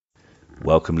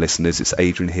Welcome, listeners. It's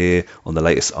Adrian here on the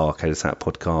latest Arcade Attack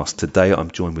podcast. Today, I'm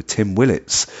joined with Tim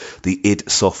Willits, the id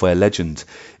Software legend.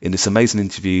 In this amazing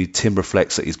interview, Tim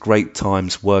reflects on his great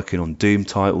times working on Doom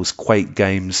titles, Quake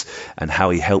games, and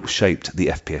how he helped shape the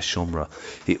FPS genre.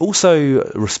 He also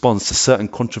responds to certain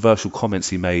controversial comments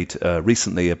he made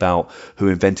recently about who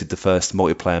invented the first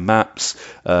multiplayer maps.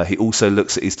 He also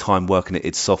looks at his time working at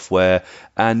id Software,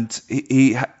 and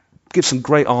he give some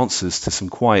great answers to some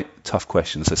quite tough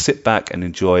questions. So sit back and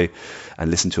enjoy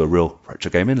and listen to a real retro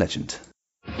gaming legend.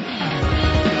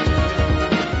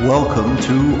 Welcome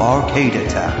to Arcade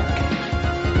Attack.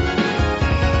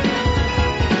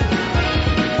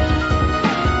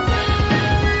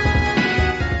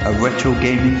 A retro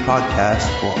gaming podcast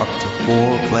for up to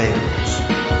 4 players.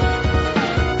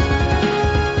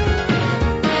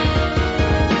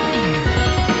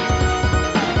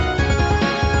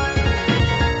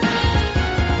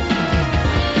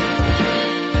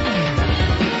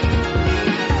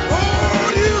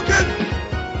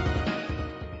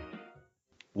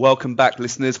 Welcome back,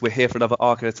 listeners. We're here for another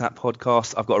Arcade Attack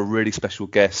podcast. I've got a really special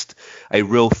guest, a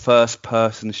real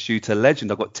first-person shooter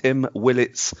legend. I've got Tim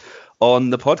Willits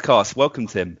on the podcast. Welcome,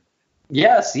 Tim.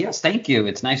 Yes, thank you.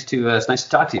 It's nice to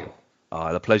talk to you.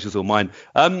 The pleasure's all mine.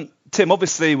 Tim,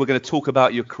 obviously, we're going to talk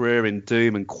about your career in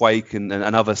Doom and Quake and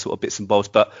other sort of bits and bobs.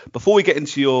 But before we get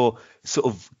into your sort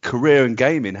of career in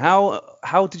gaming,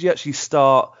 how did you actually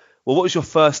start? Well, what was your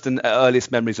first and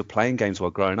earliest memories of playing games while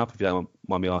growing up, if you don't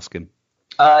mind me asking?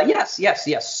 Yes.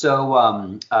 So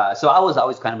I was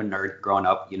always kind of a nerd growing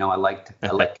up. You know, I liked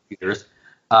computers.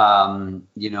 My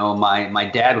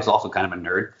dad was also kind of a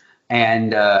nerd,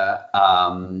 and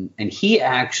he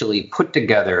actually put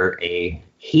together a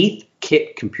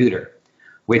Heathkit computer,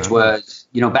 which was,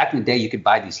 back in the day you could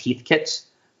buy these Heathkits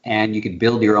and you could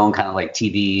build your own kind of like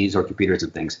TVs or computers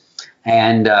and things.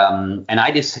 And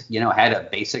I just had a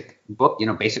basic book,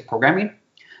 basic programming,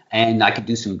 and I could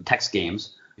do some text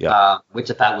games. Yeah.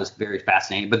 Which I thought was very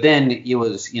fascinating. But then it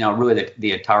was, really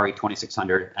the Atari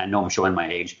 2600. I know I'm showing my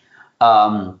age.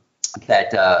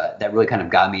 That really kind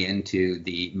of got me into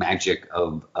the magic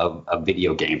of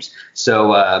video games.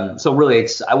 So really,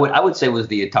 I would say it was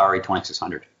the Atari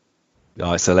 2600.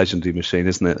 Oh, it's a legendary machine,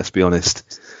 isn't it? Let's be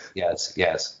honest.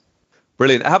 Yes.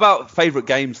 Brilliant. How about favorite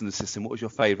games in the system? What was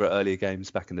your favorite earlier games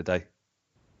back in the day?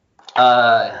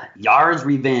 Yar's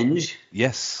Revenge.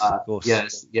 Yes, of course.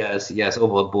 Yes.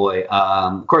 Oh boy.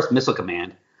 Of course, Missile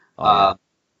Command. Actually,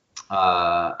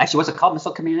 was it called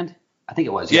Missile Command? I think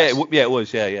it was. Yeah, yes. It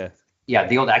was. Yeah. Yeah,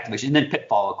 the old Activision, and then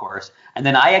Pitfall, of course. And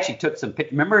then I actually took some.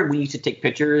 Remember when you used to take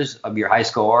pictures of your high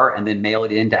score and then mail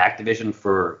it into Activision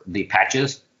for the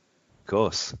patches? Of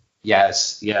course.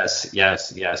 Yes.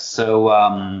 So,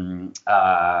 and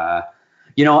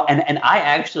I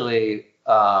actually.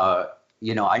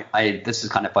 I this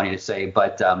is kind of funny to say,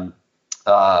 but I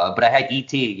had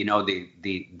E.T.,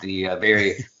 the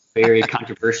very, very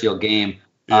controversial game.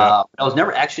 I was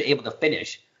never actually able to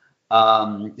finish.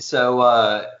 And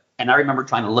I remember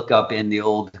trying to look up in the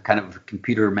old kind of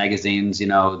computer magazines,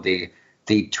 the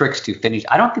tricks to finish.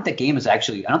 I don't think that game is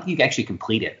actually. I don't think you can actually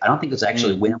complete it. I don't think it's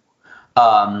actually winnable.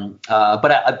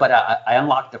 But I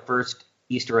unlocked the first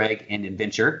Easter egg in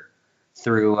Adventure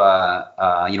through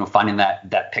finding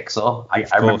that pixel. I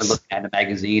remember looking at a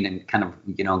magazine and kind of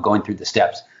going through the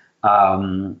steps.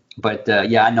 I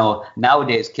know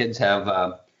nowadays kids have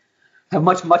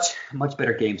much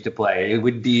better games to play. It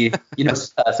would be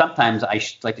sometimes I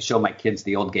like to show my kids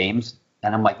the old games,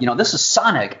 and I'm like, this is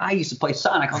Sonic. I used to play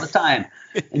Sonic all the time,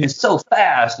 and it's so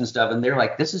fast and stuff, and they're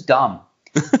like, this is dumb.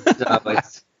 So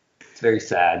it's very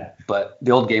sad, but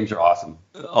the old games are awesome.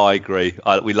 I agree.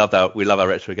 We love our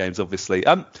retro games, obviously.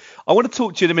 I want to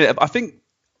talk to you in a minute. I think,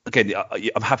 again,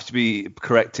 I'm happy to be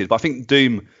corrected, but I think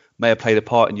Doom may have played a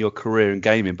part in your career in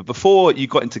gaming. But before you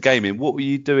got into gaming, what were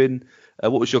you doing?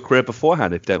 What was your career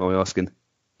beforehand, if you don't mind me asking?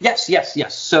 Yes.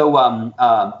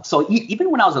 So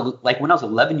even when I was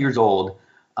 11 years old,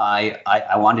 I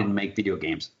wanted to make video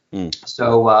games.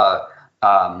 So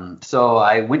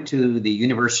I went to the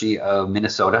University of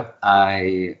Minnesota.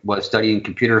 I was studying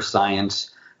computer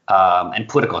science and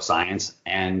political science,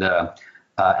 and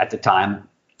at the time,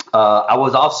 I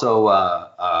was also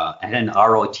had an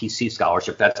ROTC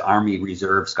scholarship. That's Army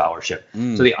Reserve Scholarship.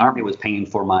 So the Army was paying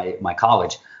for my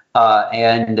college.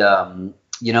 When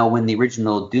the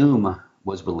original Doom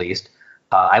was released,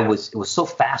 it was so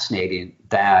fascinating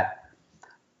that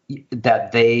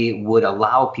they would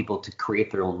allow people to create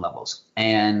their own levels.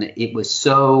 And it was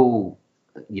so,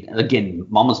 again,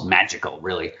 almost magical,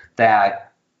 really,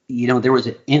 that, there was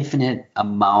an infinite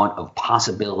amount of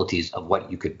possibilities of what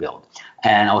you could build.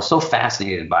 And I was so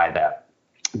fascinated by that.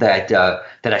 that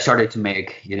I started to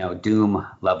make, Doom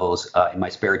levels in my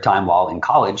spare time while in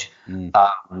college.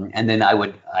 And then I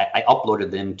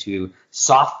uploaded them to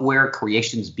Software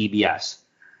Creations BBS.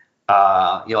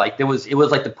 It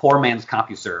was like the poor man's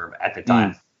CompuServe at the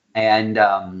time. And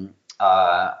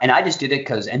I just did it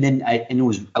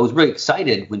I was really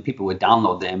excited when people would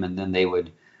download them, and then they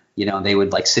would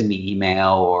like send me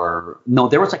email, or no,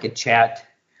 there was like a chat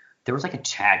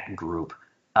group.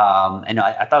 And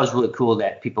I thought it was really cool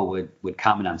that people would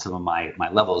comment on some of my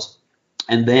levels.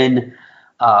 And then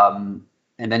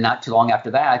not too long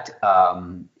after that,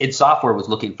 id Software was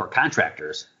looking for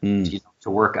contractors to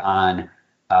work on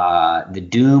the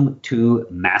Doom 2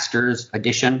 Masters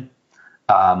Edition,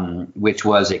 which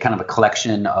was a kind of a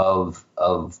collection of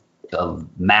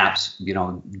maps,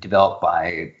 developed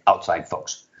by outside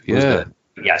folks. Yeah.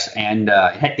 Yes, and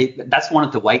that's one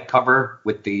with the white cover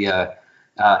with the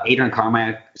Adrian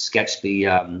Carmack sketched the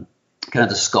kind of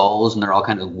the skulls, and they're all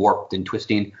kind of warped and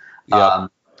twisting. Yeah.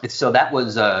 So that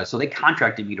was so they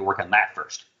contracted me to work on that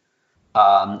first.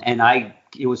 And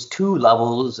it was 2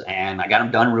 levels, and I got them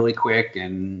done really quick,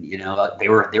 and they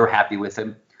were happy with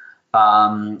them.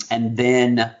 And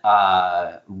then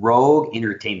Rogue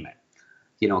Entertainment,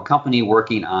 a company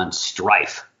working on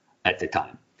Strife at the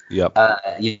time. Yep.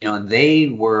 They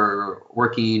were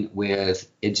working with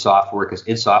id Software because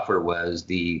id Software was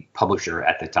the publisher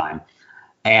at the time,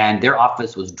 and their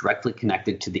office was directly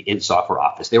connected to the id Software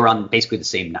office. They were on basically the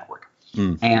same network.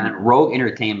 And Rogue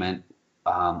Entertainment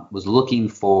was looking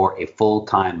for a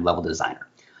full-time level designer.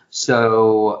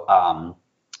 So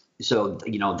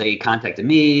they contacted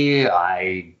me.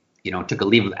 I took a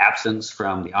leave of absence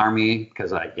from the Army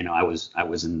because I was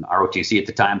in ROTC at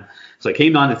the time. So I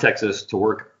came down to Texas to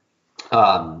work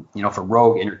for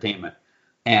Rogue Entertainment,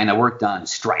 and I worked on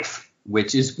Strife,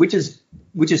 which is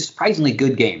a surprisingly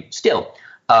good game still,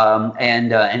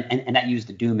 and that used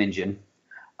the Doom engine.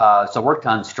 So I worked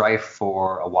on Strife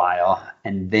for a while,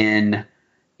 and then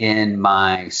in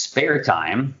my spare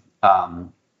time,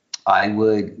 I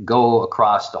would go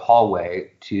across the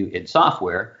hallway to id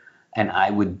Software, and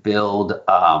I would build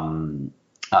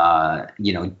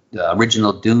the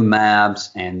original Doom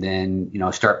maps, and then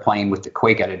start playing with the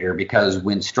Quake editor, because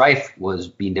when Strife was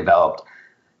being developed,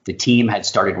 the team had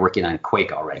started working on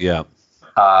Quake already. Yeah.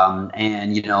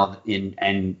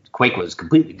 And Quake was a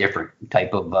completely different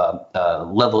type of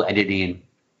level editing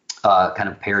kind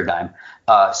of paradigm.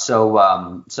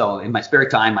 So in my spare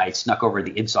time, I snuck over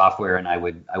to id Software, and I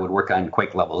would work on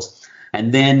Quake levels.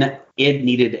 And then id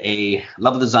needed a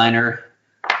level designer.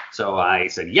 So I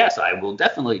said, yes, I will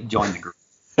definitely join the group.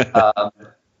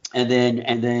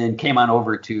 And then came on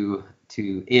over to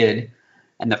id.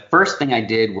 And the first thing I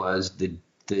did was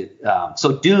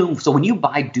so Doom. So when you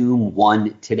buy Doom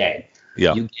 1 today,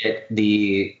 you get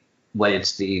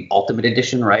it's the Ultimate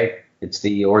Edition, right? It's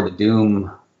the Doom.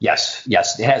 Yes.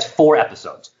 It has 4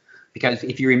 episodes, because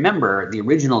if you remember, the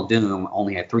original Doom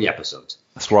only had 3 episodes.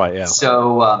 That's right. Yeah.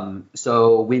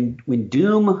 So when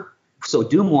Doom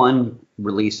 1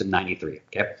 released in '93,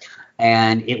 okay,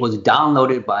 and it was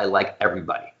downloaded by like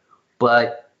everybody,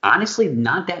 but honestly,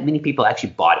 not that many people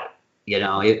actually bought it,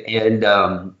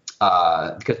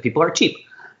 because people are cheap.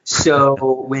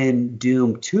 So when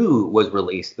Doom 2 was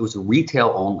released, it was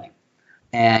retail only,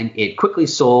 and it quickly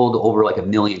sold over like 1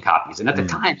 million copies. And at the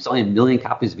time, selling 1 million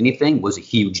copies of anything was a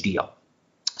huge deal.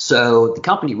 So the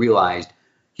company realized,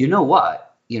 you know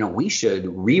what, we should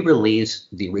re-release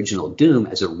the original Doom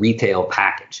as a retail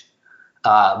package.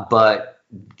 But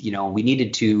we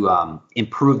needed to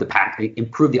improve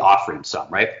the offering some,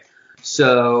 right?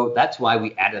 So that's why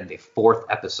we added the 4th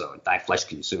episode, Thy Flesh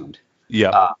Consumed.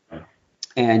 Yeah.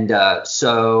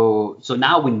 So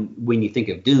now when you think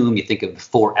of Doom, you think of the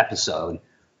 4 episode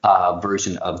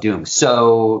version of Doom.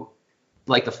 So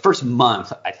like the first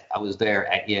month I was there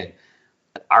at id,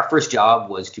 our first job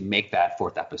was to make that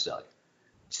 4th episode.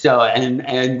 So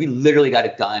and we literally got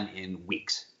it done in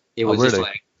weeks. It was just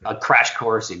like a crash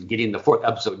course in getting the 4th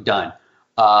episode done.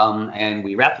 And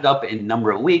we wrapped it up in a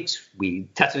number of weeks. We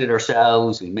tested it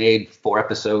ourselves. We made 4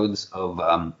 episodes of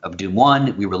Doom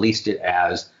 1. We released it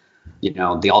as,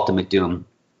 the Ultimate Doom,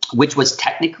 which was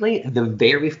technically the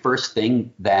very first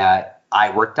thing that I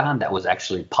worked on that was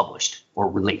actually published or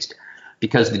released,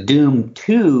 because the Doom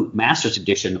 2 Masters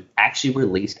Edition actually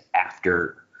released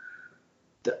after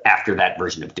that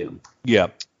version of Doom. Yeah.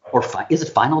 Or is it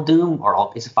Final Doom or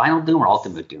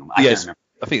Ultimate Doom? I can't remember.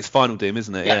 I think it's Final Doom,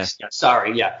 isn't it? Yes. Yeah.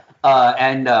 Sorry. Yeah.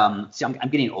 See, I'm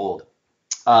getting old.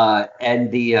 So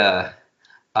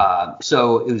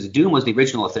it was Doom was the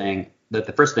original thing,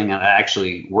 the first thing that I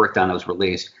actually worked on that was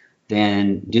released.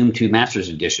 Then Doom 2 Masters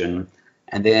Edition,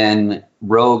 And then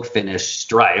Rogue finished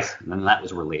Strife, and then that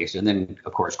was released. And then,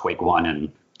 of course, Quake 1,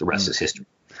 and the rest is history.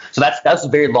 So that's a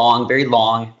very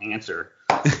long answer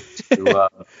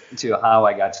to how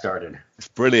I got started. It's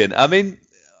brilliant. I mean,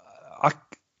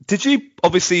 did you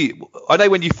obviously? I know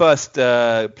when you first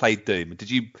played Doom, did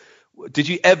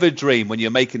you ever dream when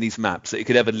you're making these maps that it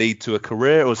could ever lead to a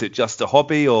career, or was it just a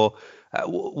hobby? Or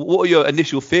what were your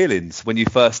initial feelings when you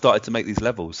first started to make these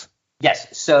levels?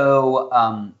 Yes. So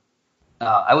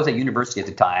I was at university at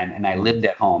the time, and I lived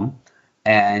at home,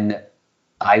 and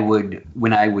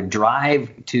when I would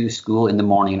drive to school in the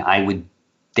morning, I would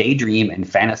daydream and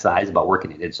fantasize about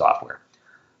working at id Software.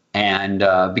 And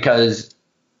because,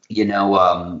 it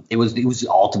was the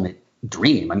ultimate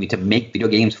dream. I mean, to make video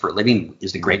games for a living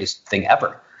is the greatest thing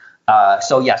ever.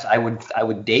 So yes, I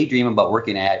would daydream about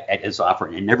working at id Software,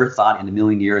 and I never thought in a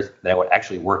million years that I would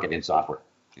actually work at id Software.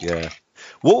 Yeah.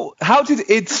 Well, how did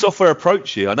id Software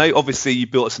approach you? I know obviously you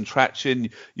built some traction,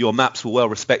 your maps were well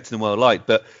respected and well liked,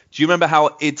 but do you remember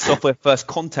how id Software first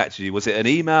contacted you? Was it an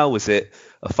email? Was it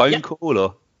a phone call?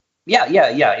 Or? Yeah.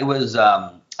 It was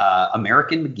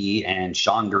American McGee and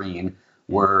Sean Green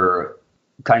were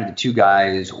kind of the two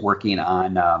guys working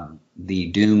on the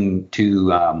Doom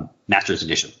 2 Masters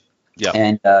Edition. Yeah.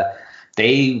 And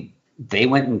they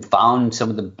went and found some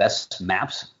of the best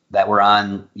maps that were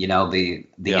on, the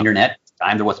internet.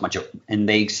 There wasn't much, and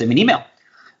they sent me an email,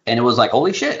 and it was like,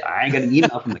 holy shit, I got an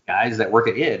email from the guys that work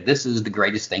at id. This is the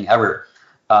greatest thing ever.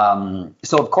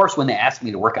 So of course, when they asked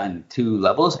me to work on 2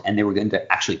 levels and they were going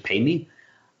to actually pay me,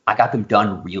 I got them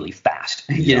done really fast,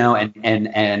 and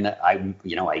I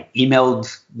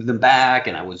emailed them back,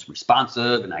 and I was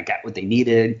responsive, and I got what they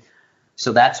needed.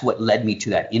 So that's what led me to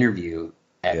that interview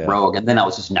at Rogue, and then I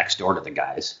was just next door to the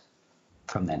guys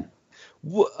from then.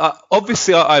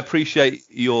 Obviously, I appreciate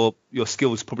your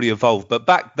skills probably evolved, but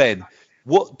back then,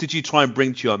 what did you try and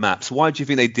bring to your maps? Why do you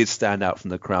think they did stand out from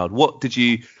the crowd? What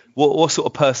sort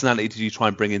of personality did you try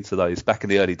and bring into those back in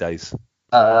the early days?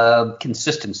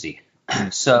 Consistency.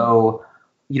 So,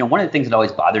 one of the things that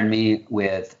always bothered me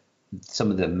with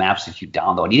some of the maps that you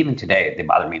download, and even today they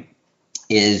bother me,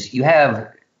 is you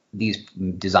have these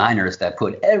designers that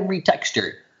put every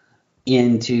texture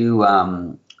into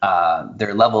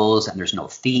their levels, and there's no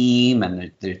theme,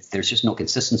 and there's just no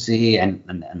consistency, and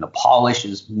the polish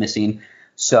is missing.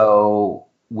 So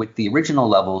with the original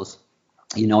levels,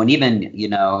 and even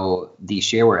the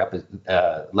shareware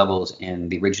levels in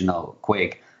the original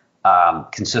Quake,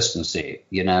 consistency,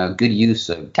 good use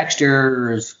of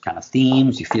textures, kind of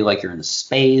themes. You feel like you're in a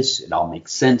space. It all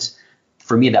makes sense.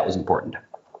 For me, that was important.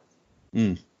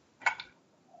 No,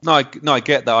 I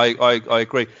get that. I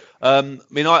agree.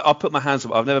 I'll put my hands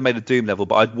up. I've never made a Doom level,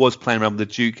 but I was playing around with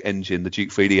the Duke engine, the Duke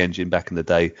 3D engine back in the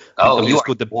day. Oh, you are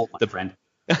old, my friend.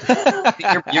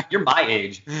 you're my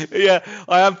age. Yeah,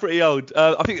 I am pretty old.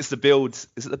 I think it's the build.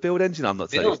 Is it the build engine? I'm not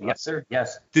saying. Yes, sir.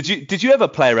 Yes. Did you ever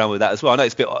play around with that as well? I know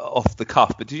it's a bit off the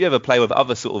cuff, but did you ever play with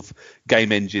other sort of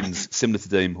game engines similar to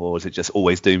Doom, or is it just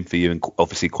always Doom for you and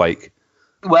obviously Quake?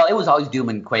 Well, it was always Doom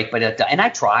and Quake, but and I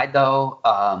tried though.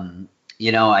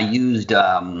 I used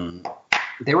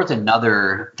there was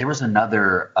another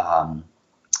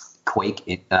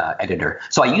Quake editor.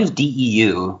 So I used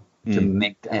DEU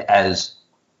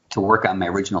to work on my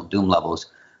original Doom levels.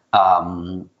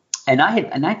 And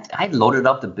I had loaded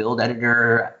up the build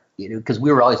editor, because we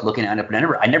were always looking at it, but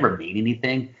I never made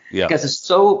anything because it's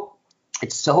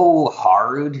so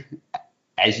hard,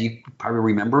 as you probably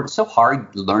remember. It's so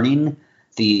hard learning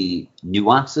the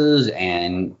nuances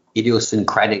and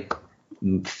idiosyncratic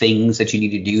things that you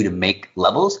need to do to make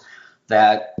levels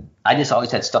that I just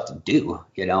always had stuff to do.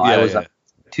 I was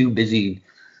too busy,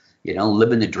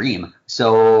 living the dream.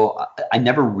 So I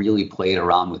never really played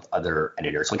around with other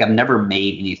editors. Like I've never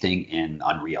made anything in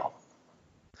Unreal.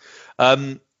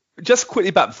 Just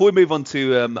quickly back before we move on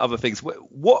to other things,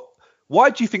 why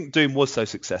do you think Doom was so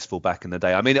successful back in the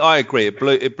day? I mean, I agree.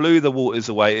 It blew the waters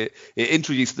away. It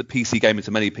introduced the PC gamer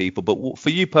to many people. But for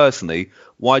you personally,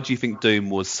 why do you think Doom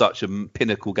was such a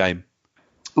pinnacle game?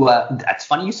 Well, that's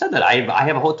funny you said that. I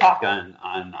have a whole talk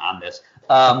on this.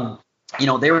 There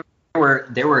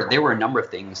were a number of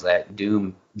things that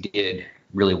Doom did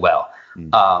really well.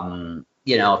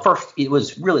 First it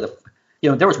was really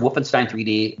there was Wolfenstein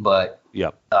 3D, but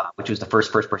which was the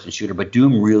first person shooter. But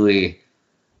Doom really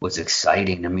was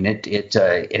exciting. I mean, it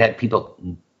had people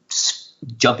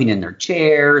jumping in their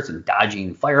chairs and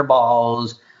dodging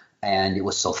fireballs, and it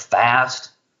was so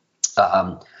fast.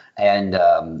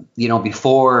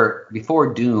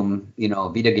 Before Doom,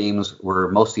 video games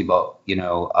were mostly about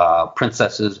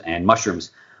princesses and mushrooms.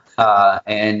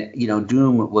 And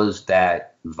Doom was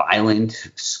that violent,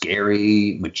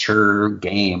 scary, mature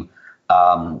game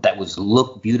that was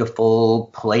look beautiful,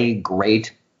 play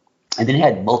great, and then it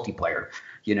had multiplayer.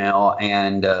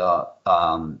 And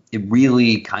it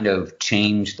really kind of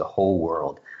changed the whole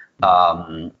world.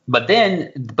 But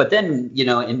then,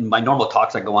 in my normal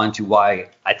talks, I go on to why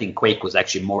I think Quake was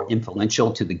actually more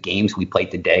influential to the games we play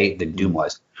today than Doom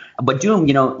was. But Doom,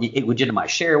 it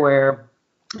legitimized shareware,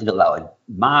 it allowed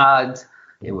mods,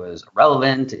 it was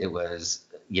relevant, it was,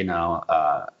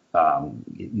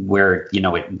 where,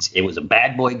 it was a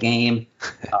bad boy game.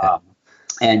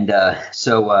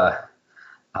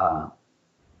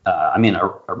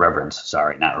 Irreverence,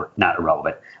 sorry, not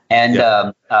irrelevant. And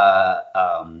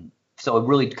so it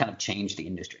really kind of changed the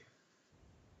industry.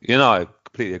 I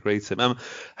completely agree, Tim.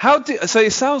 So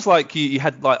it sounds like you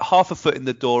had like half a foot in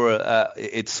the door at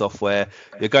id Software.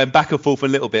 You're going back and forth a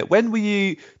little bit. When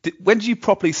did you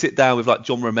properly sit down with like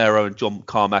John Romero and John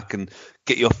Carmack and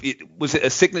get was it a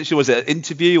signature? Was it an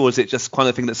interview? Or was it just kind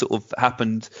of thing that sort of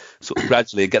happened sort of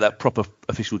gradually and get that proper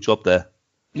official job there?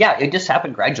 Yeah, it just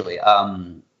happened gradually.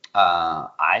 Like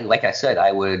I said,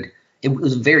 it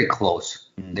was very close.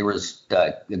 There was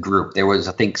a group. There was,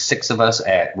 I think, 6 of us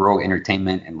at Rogue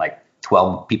Entertainment and like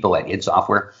 12 people at id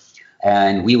Software.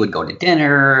 And we would go to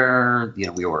dinner.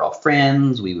 We were all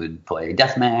friends. We would play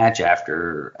deathmatch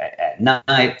at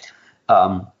night.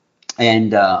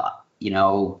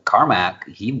 Carmack,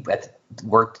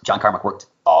 John Carmack worked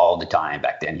all the time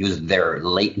back then. He was there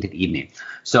late into the evening.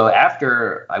 So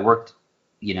after I worked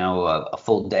a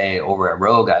full day over at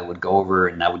Rogue, I would go over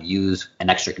and I would use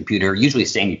an extra computer, usually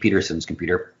Sandy Peterson's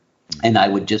computer. And I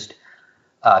would just,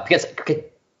 because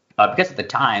at the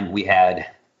time we had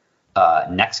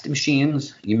Next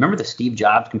machines. You remember the Steve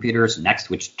Jobs computers, Next,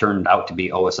 which turned out to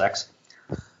be OS X?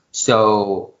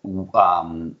 So,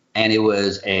 and it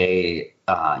was a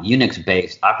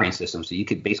Unix-based operating system, so you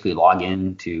could basically log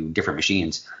into different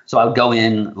machines. So I would go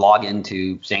in, log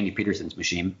into Sandy Peterson's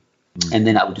machine, and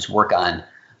then I would just work on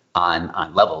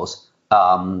levels.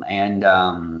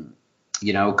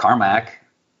 Carmack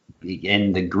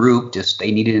and the group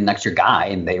they needed an extra guy,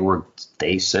 and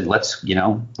they said let's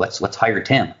hire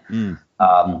Tim.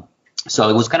 So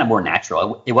it was kind of more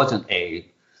natural. It wasn't a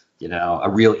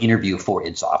real interview for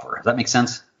id Software. Does that make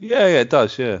sense? Yeah, it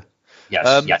does. Yeah.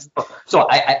 Yes. So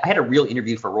I had a real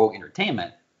interview for Rogue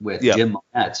Entertainment with Jim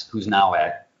Monetz, who's now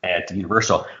at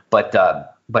Universal, but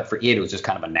for id, it was just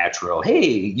kind of a natural, hey,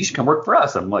 you should come work for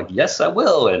us. I'm like, yes, I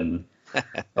will. And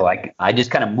so I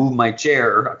just kind of moved my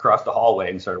chair across the hallway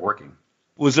and started working.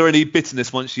 Was there any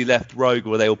bitterness once you left Rogue?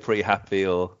 Were they all pretty happy,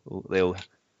 or they all?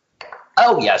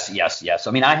 Oh, yes.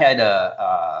 I mean, I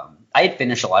had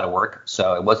finished a lot of work,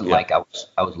 so it wasn't like I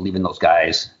was leaving those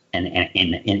guys in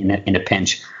a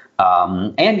pinch.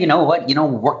 And you know what?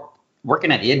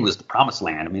 Working at id was the promised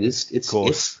land. I mean, it's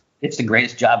the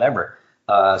greatest job ever.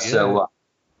 So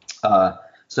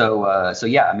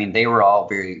yeah, I mean, they were all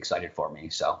very excited for me.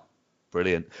 So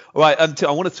brilliant. All right, I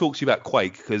want to talk to you about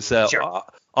Quake because that's a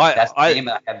game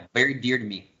that I have very dear to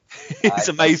me. It's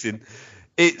amazing.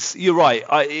 You're right.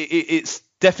 It's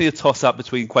definitely a toss up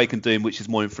between Quake and Doom, which is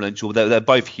more influential. They're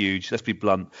both huge. Let's be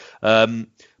blunt.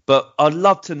 But I'd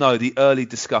love to know the early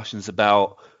discussions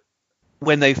about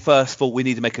when they first thought we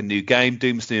need to make a new game.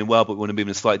 Doom's doing well, but we want to move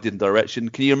in a slightly different direction.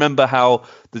 Can you remember how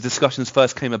the discussions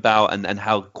first came about and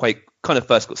how Quake kind of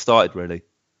first got started, really?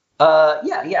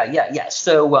 Yeah.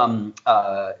 So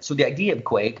the idea of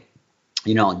Quake,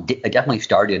 it definitely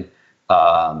started,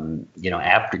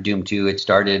 after Doom 2. It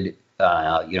started,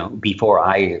 before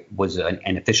I was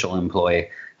an official employee.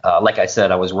 Like I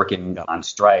said, I was working on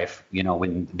Strife,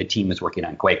 when the team was working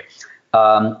on Quake.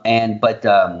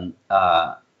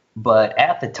 But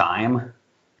at the time,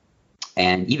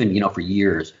 and even, for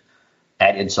years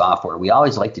at id Software, we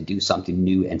always like to do something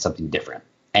new and something different.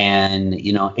 And,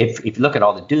 if you look at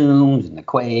all the Dooms and the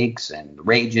Quakes and the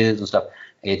Rages and stuff,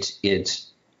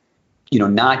 it's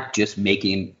not just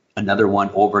making another one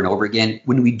over and over again.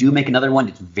 When we do make another one,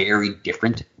 it's very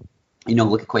different.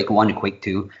 Look at Quake 1 and Quake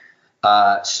 2.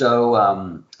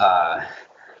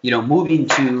 Moving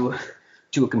to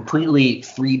a completely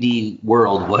 3D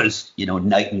world was,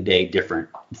 night and day different,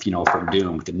 from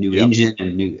Doom, with a new engine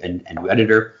and new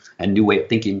editor and new way of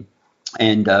thinking.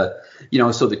 And,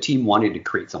 so the team wanted to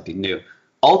create something new.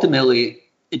 Ultimately,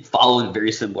 it followed a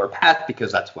very similar path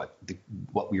because that's what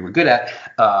we were good at.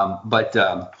 But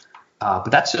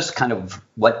that's just kind of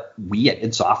what we at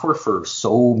id Software for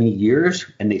so many years,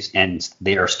 and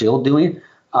they are still doing,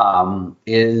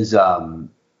 is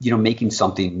making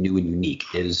something new and unique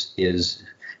is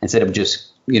instead of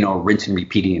just, rinse and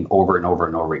repeating over and over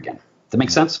and over again. Does that make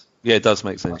sense? Yeah, it does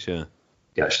make sense. Yeah.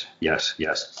 Yes.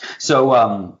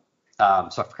 So so I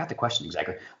forgot the question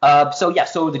exactly.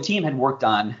 So the team had worked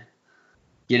on,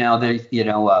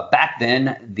 back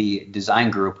then the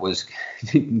design group was,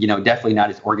 definitely not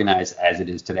as organized as it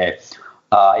is today.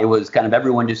 It was kind of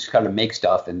everyone just kind of make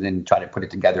stuff and then try to put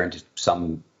it together into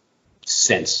some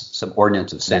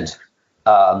ordinance of sense.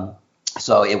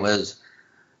 So it was,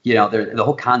 the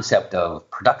whole concept of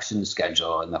production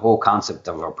schedule and the whole concept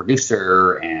of a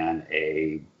producer and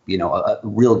a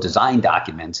real design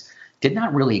document did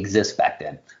not really exist back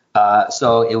then.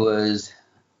 So it was,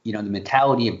 the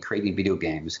mentality of creating video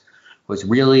games was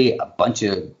really a bunch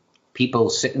of people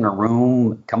sit in a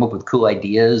room, come up with cool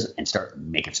ideas, and start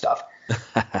making stuff.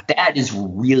 That is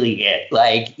really it.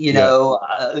 Like,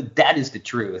 that is the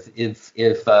truth. If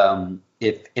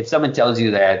someone tells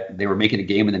you that they were making a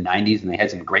game in the 90s and they had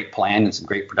some great plan and some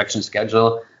great production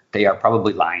schedule, they are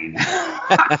probably lying.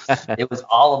 It was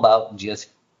all about just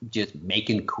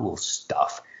making cool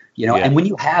stuff, And when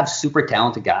you have super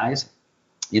talented guys,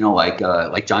 like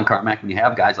John Carmack, when you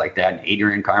have guys like that, and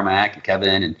Adrian Carmack and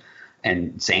Kevin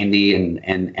and Sandy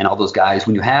and all those guys,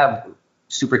 when you have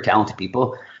super talented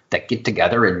people that get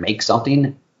together and make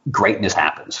something, greatness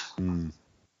happens.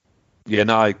 Yeah,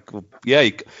 no, I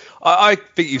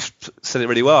think you've said it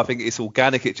really well. I think it's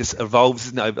organic. It just evolves,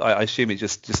 isn't it? I assume it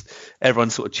just everyone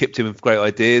sort of chipped in with great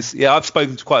ideas. Yeah, I've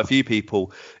spoken to quite a few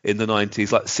people in the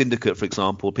 90s, like Syndicate, for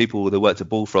example, people that worked at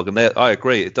Bullfrog, and I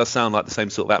agree. It does sound like the same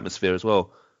sort of atmosphere as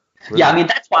well. Really. Yeah, I mean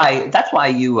that's why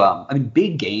you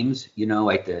big games,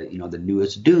 like the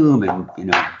newest Doom and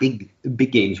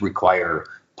big games require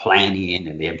planning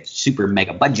and they have super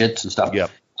mega budgets and stuff. Yeah.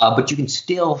 But you can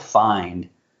still find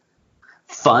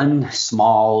fun,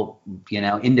 small,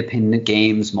 independent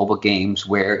games, mobile games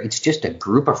where it's just a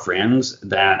group of friends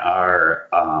that are,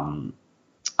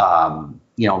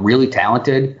 really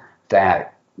talented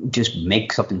that just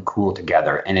make something cool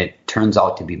together, and it turns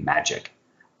out to be magic.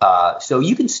 So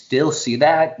you can still see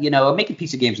that. Making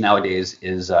PC games nowadays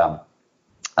is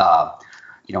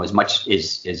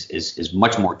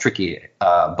much more tricky.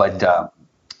 But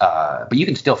you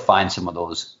can still find some of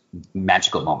those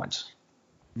magical moments.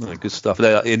 No, good stuff.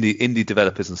 They're indie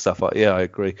developers and stuff like. Yeah, I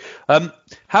agree. How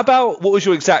about what was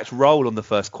your exact role on the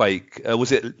first Quake?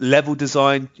 Was it level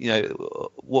design?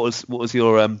 What was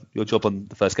your job on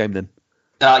the first game then?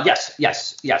 Yes. I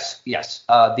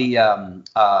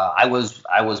was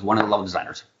one of the level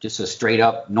designers, just a straight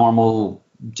up normal,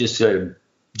 just a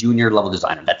junior level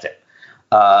designer. That's it.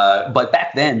 But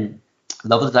back then,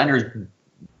 level designers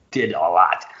did a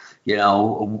lot.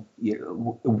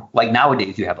 Like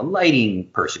nowadays, you have a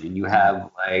lighting person, and you have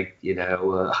a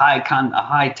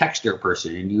high texture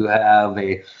person, and you have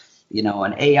an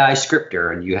AI scripter,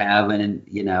 and you have an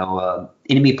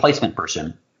enemy placement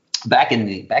person. Back in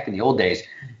the old days,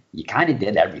 you kind of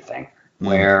did everything.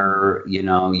 Where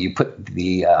you put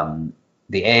the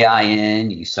AI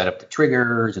in, you set up the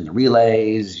triggers and the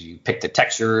relays, you pick the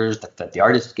textures that the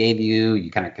artist gave you, you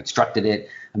kind of constructed it.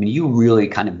 I mean, you really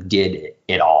kind of did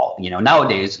it all.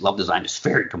 Nowadays, level design is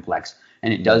very complex,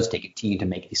 and it does take a team to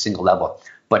make a single level.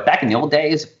 But back in the old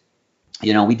days,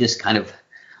 we just kind of,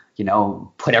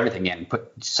 put everything in,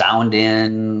 put sound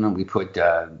in, we put,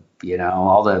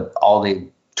 all the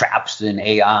traps and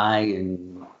AI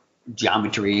and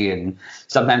geometry, and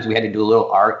sometimes we had to do a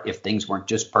little art if things weren't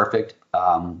just perfect.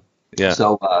 So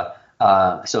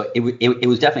it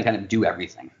was definitely kind of do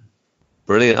everything.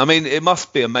 Brilliant. I mean, it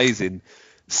must be amazing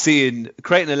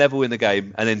creating a level in the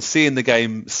game and then seeing the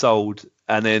game sold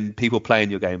and then people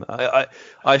playing your game. I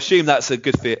assume that's a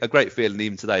great feeling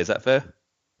even today. Is that fair?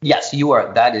 Yes, you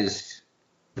are. That is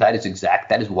exact.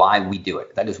 That is why we do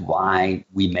it. That is why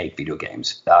we make video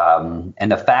games. And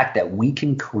the fact that we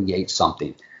can create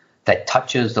something that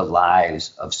touches the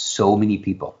lives of so many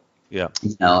people. Yeah.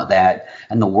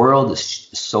 And the world is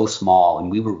so small,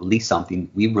 and we release something,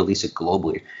 we release it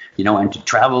globally, and to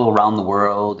travel around the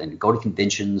world and go to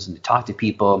conventions and to talk to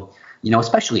people,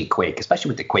 especially Quake, especially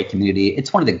with the Quake community.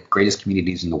 It's one of the greatest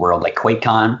communities in the world, like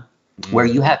QuakeCon, where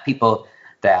you have people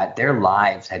that their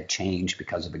lives had changed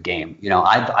because of a game.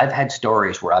 I've had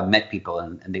stories where I've met people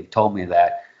and they've told me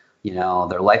that,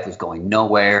 their life was going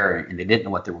nowhere and they didn't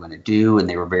know what they were going to do, and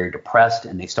they were very depressed,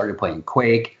 and they started playing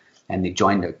Quake. And they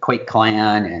joined a Quake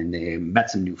clan, and they met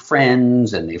some new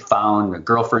friends, and they found a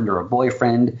girlfriend or a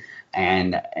boyfriend,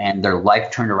 and their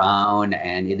life turned around,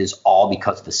 and it is all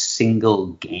because of a single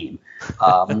game.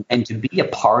 And to be a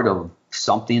part of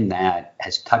something that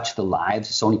has touched the lives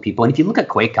of so many people. And if you look at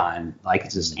QuakeCon, like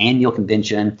it's this annual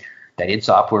convention that id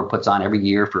Software puts on every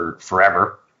year for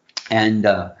forever. And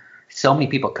so many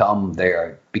people come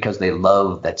there because they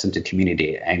love that sense of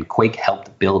community, and Quake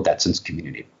helped build that sense of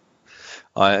community.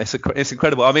 It's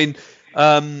incredible. I mean,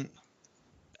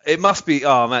 it must be.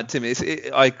 Oh man, Tim,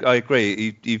 I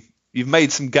agree. You've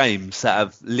made some games that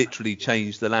have literally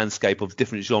changed the landscape of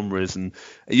different genres, and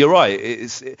you're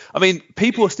right. I mean,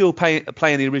 people are still playing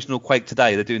the original Quake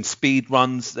today. They're doing speed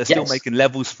runs. They're still making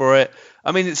levels for it.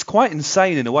 I mean, it's quite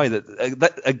insane in a way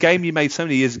that a game you made so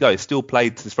many years ago is still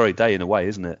played to this very day in a way,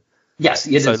 isn't it? Yes,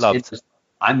 it is. Loved.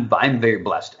 I'm very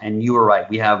blessed, and you were right.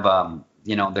 We have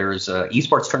there's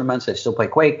esports tournaments that still play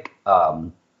Quake.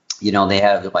 They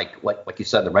have like you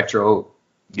said, the retro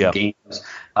games.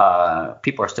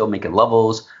 People are still making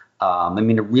levels.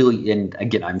 And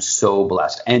again, I'm so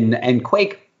blessed. And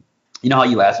Quake, how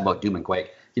you asked about Doom and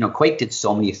Quake. Quake did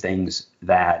so many things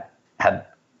that have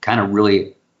kind of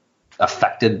really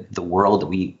affected the world that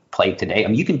we play today. I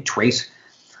mean, you can trace,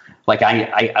 like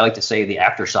I like to say, the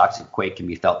aftershocks of Quake can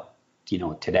be felt,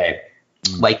 today.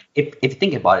 Like if you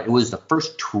think about it, it was the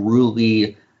first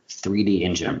truly 3D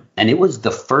engine, and it was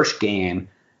the first game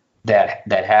that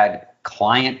had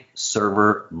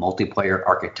client-server multiplayer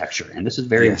architecture. And this is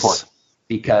very important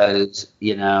because,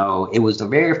 it was the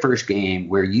very first game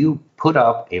where you put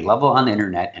up a level on the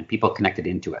internet and people connected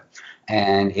into it.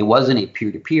 And it wasn't a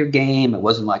peer-to-peer game. It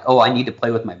wasn't like, oh, I need to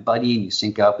play with my buddy, and you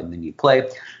sync up and then you play.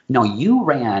 No, you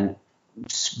ran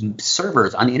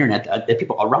servers on the internet that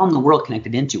people around the world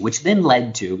connected into, which then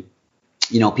led to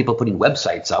people putting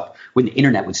websites up when the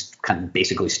internet was kind of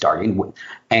basically starting,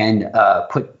 and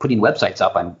putting websites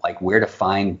up on like where to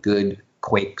find good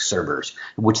Quake servers,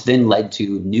 which then led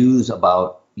to news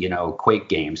about Quake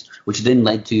games, which then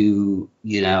led to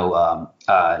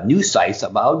news sites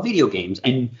about video games,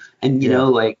 and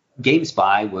like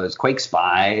GameSpy was Quake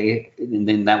Spy, and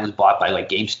then that was bought by like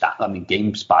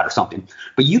GameSpot or something.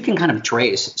 But you can kind of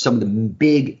trace some of the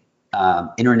big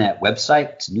internet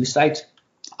websites, news sites,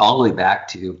 all the way back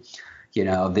to,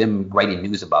 them writing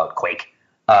news about Quake,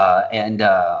 and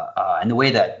the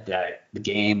way that the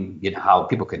game, how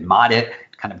people could mod it,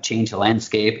 kind of changed the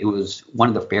landscape. It was one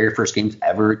of the very first games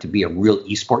ever to be a real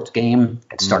esports game.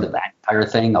 It started that entire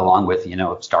thing, along with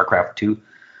StarCraft 2,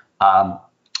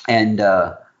 it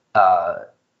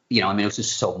was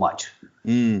just so much.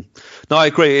 No, I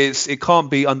agree. It can't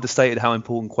be understated how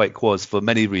important Quake was for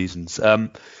many reasons.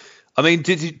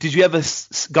 Did you ever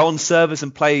go on servers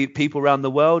and play people around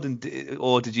the world,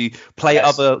 or did you play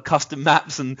other custom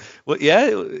maps? And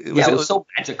it was so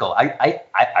magical. I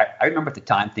remember at the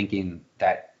time thinking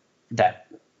that it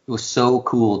was so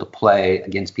cool to play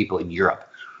against people in Europe.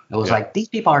 It was like, these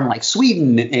people are in like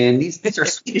Sweden, and these are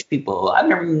Swedish people. I've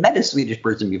never met a Swedish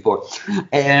person before,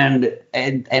 and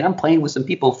I'm playing with some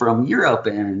people from Europe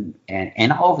and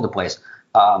all over the place.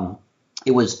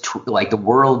 It was like the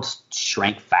world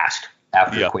shrank fast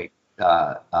after Quake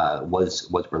was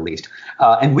released,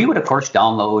 and we would of course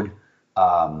download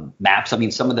maps. I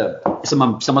mean, some of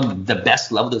the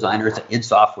best level designers that id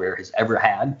Software has ever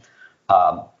had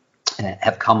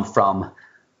have come from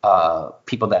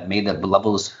people that made the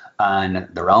levels on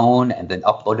their own and then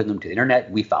uploaded them to the internet.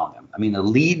 We found them. I mean, the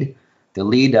lead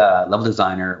level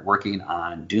designer working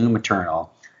on Doom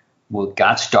Eternal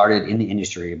got started in the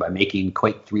industry by making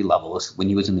Quake 3 levels when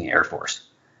he was in the Air Force.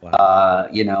 Wow.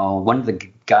 One of the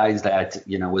guys that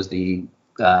was the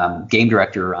game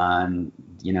director on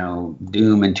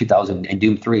Doom in 2000 and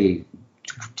Doom 3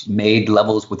 made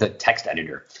levels with a text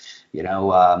editor.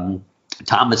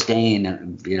 Tom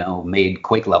Mustaine, made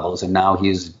Quake levels, and now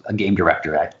he's a game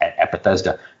director at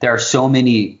Bethesda. There are so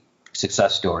many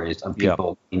success stories of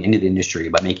people into the industry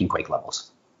by making Quake levels.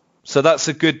 So that's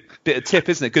a good bit of tip,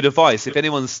 isn't it? Good advice. If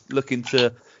anyone's looking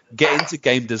to get into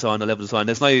game design or level design,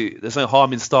 there's no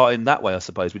harm in starting that way, I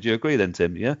suppose. Would you agree then,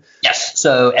 Tim? Yeah. Yes.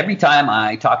 So every time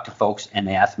I talk to folks and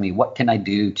they ask me, what can I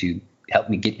do to help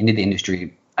me get into the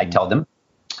industry? I tell them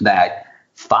that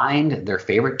find their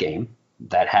favorite game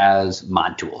that has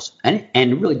mod tools, and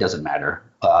it really doesn't matter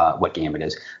what game it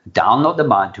is. Download the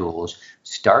mod tools,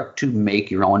 start to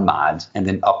make your own mods, and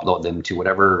then upload them to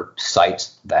whatever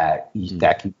sites that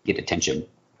can get attention.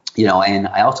 And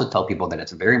I also tell people that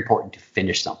it's very important to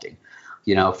finish something.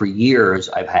 For years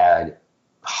I've had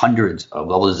hundreds of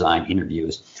level design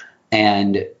interviews,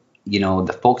 and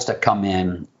the folks that come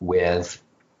in with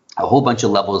a whole bunch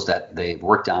of levels that they've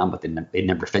worked on but they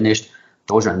never finished,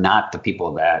 those are not the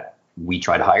people that we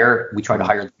try to hire. We try to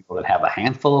hire the people that have a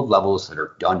handful of levels that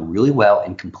are done really well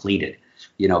and completed,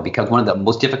 because one of the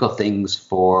most difficult things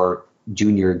for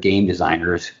junior game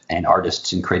designers and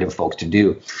artists and creative folks to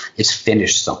do is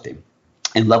finish something.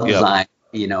 And level design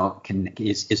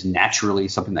is naturally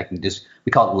something that can just,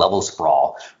 we call it level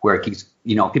sprawl, where it keeps,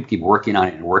 people keep working on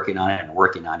it and working on it and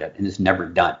working on it, and it's never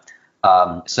done.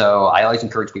 So I always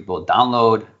encourage people to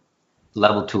download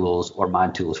level tools or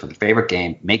mod tools for their favorite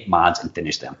game, make mods, and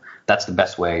finish them. That's the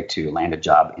best way to land a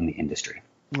job in the industry.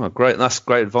 Oh, great. That's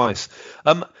great advice.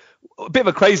 A bit of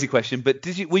a crazy question, but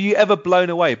were you ever blown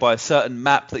away by a certain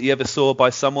map that you ever saw by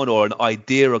someone, or an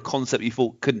idea or concept you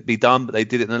thought couldn't be done, but they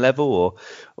did it in a level,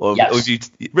 or yes. Or you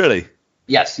really?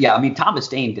 Yes. Yeah. I mean, Thomas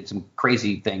Dane did some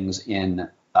crazy things in,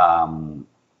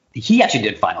 he actually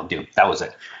did Final Doom. That was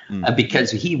it.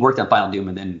 Because he worked on Final Doom,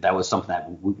 and then that was something that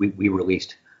we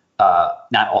released.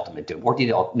 Not Ultimate Doom, or did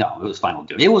it? No, it was Final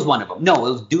Doom. It was one of them. No,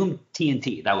 it was Doom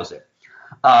TNT. That was it.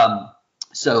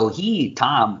 So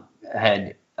Tom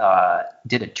had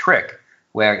did a trick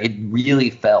where it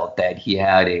really felt that he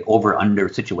had a over/under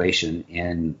situation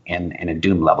in a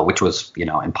Doom level, which was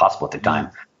impossible at the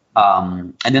time.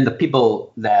 And then the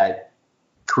people that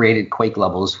created Quake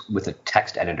levels with a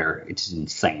text editor, it's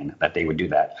insane that they would do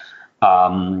that.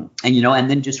 And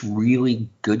then just really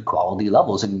good quality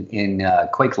levels in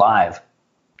Quake Live.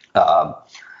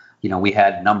 We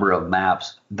had a number of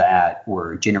maps that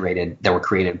were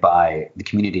created by the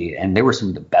community, and they were some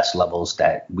of the best levels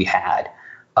that we had.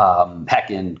 Heck,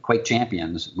 in Quake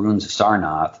Champions, Runes of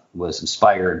Sarnath was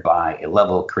inspired by a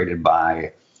level created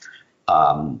by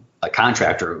a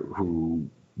contractor who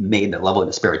made the level in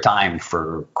the spare time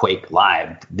for Quake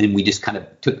Live. Then we just kind of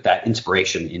took that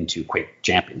inspiration into Quake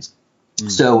Champions.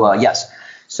 So yes,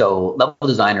 so level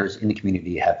designers in the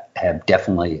community have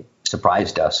definitely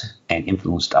surprised us and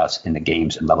influenced us in the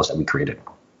games and levels that we created.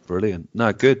 Brilliant.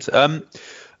 No, good.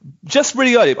 Just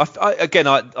really early.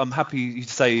 I'm happy you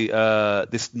say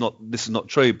this is not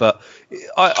true, but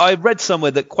I read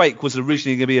somewhere that Quake was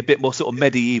originally going to be a bit more sort of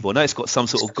medieval. Now it's got some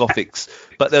sort of gothics,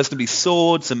 but there's going to be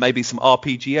swords and maybe some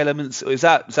RPG elements. Is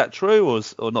that true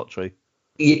or not true?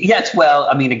 Yes. Well,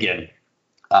 I mean, again,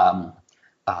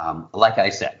 like I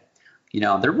said,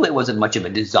 there really wasn't much of a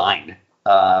design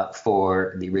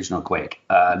for the original Quake.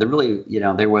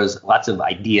 There was lots of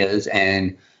ideas,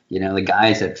 and the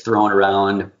guys had thrown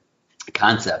around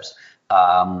concepts,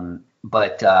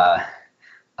 but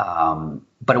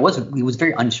it was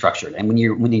very unstructured. And when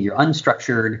you're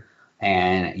unstructured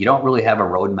and you don't really have a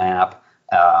roadmap,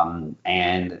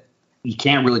 and you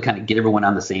can't really kind of get everyone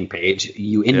on the same page,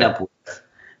 you end up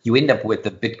with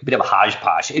a bit of a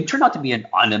hodgepodge. It turned out to be an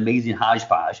amazing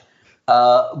hodgepodge.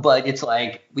 But it's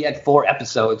like we had 4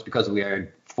 episodes because we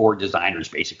had 4 designers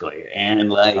basically,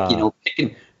 and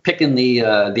picking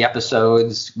the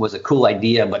episodes was a cool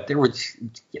idea, but there was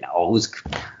it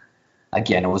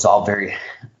was all very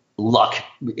luck,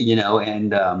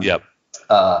 and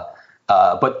but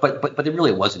there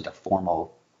really wasn't a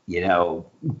formal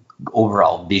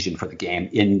overall vision for the game.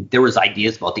 And there was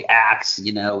ideas about the axe,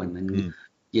 and then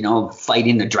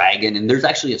fighting the dragon, and there's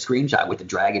actually a screenshot with the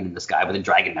dragon in the sky, but the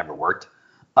dragon never worked.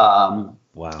 Wow.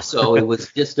 So it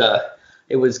was just a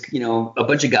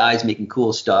bunch of guys making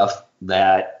cool stuff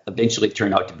that eventually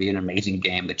turned out to be an amazing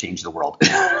game that changed the world.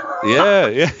 yeah,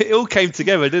 it all came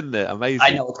together, didn't it? Amazing.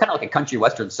 I know, it's kind of like a country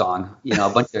western song, a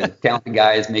bunch of talented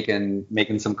guys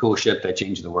making some cool shit that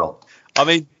changed the world. I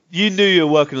mean, you knew you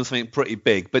were working on something pretty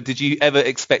big, but did you ever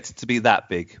expect it to be that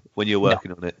big when you were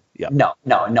working on it? Yeah. No.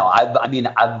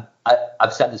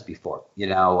 I've said this before.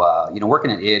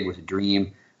 Working at id was a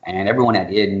dream, and everyone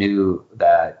at id knew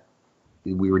that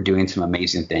we were doing some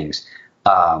amazing things.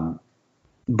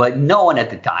 But no one at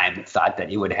the time thought that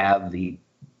it would have the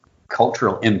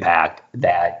cultural impact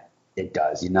that it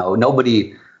does.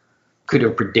 Nobody could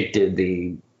have predicted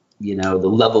the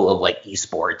level of like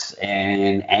esports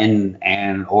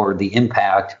and or the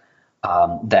impact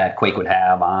that Quake would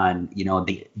have on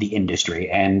the industry.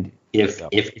 And if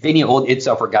any old id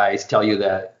Software guys tell you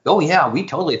that, oh yeah, we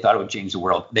totally thought it would change the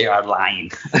world, they are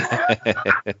lying.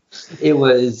 It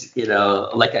was,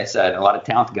 like I said, a lot of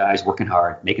talented guys working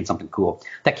hard, making something cool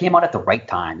that came out at the right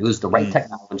time. It was the right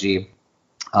technology,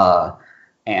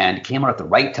 and it came out at the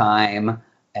right time.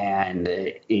 And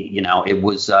it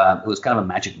was kind of a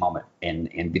magic moment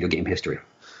in video game history.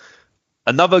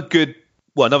 Another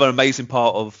amazing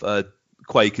part of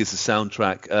Quake is the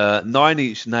soundtrack. Nine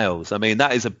Inch Nails. I mean,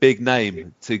 that is a big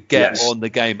name to get on the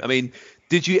game. I mean,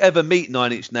 did you ever meet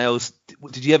Nine Inch Nails?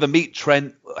 Did you ever meet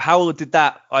Trent? How did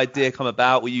that idea come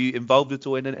about? Were you involved at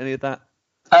all in any of that?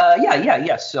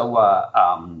 Yeah. So,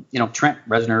 Trent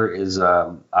Reznor is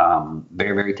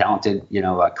very, very talented.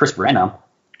 Chris Verena,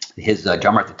 his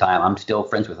drummer at the time, I'm still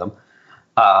friends with him.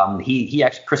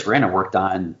 Chris Verena worked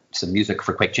on some music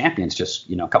for Quake Champions just,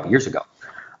 a couple years ago.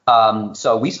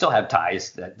 So we still have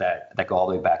ties that go all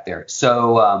the way back there.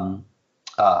 So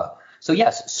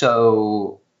yes.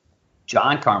 So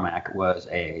John Carmack was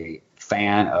a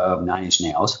fan of Nine Inch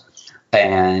Nails,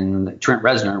 and Trent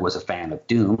Reznor was a fan of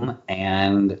Doom,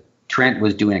 and Trent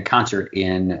was doing a concert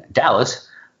in Dallas,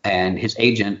 and his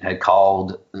agent had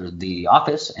called the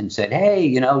office and said,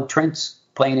 "Hey, Trent's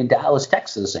playing in Dallas,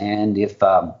 Texas, and if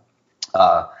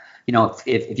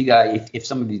if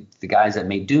some of the guys that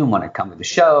made Doom want to come to the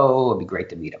show, it'd be great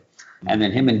to meet him." And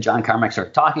then him and John Carmack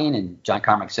started talking, and John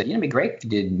Carmack said, it'd be great if you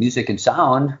did music and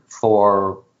sound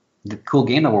for the cool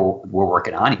game that we're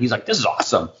working on. And he's like, this is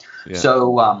awesome. Yeah.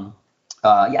 So,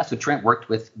 so Trent worked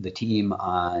with the team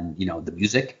on, the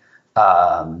music,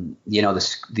 the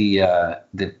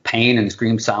pain and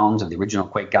scream sounds of the original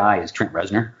Quake guy is Trent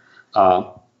Reznor.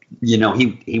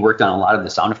 He worked on a lot of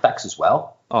the sound effects as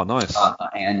well. Oh, nice.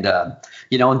 And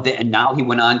now he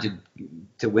went on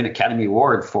to win Academy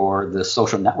Award for The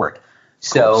Social Network.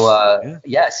 So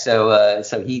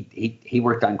so he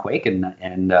worked on Quake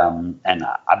and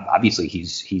obviously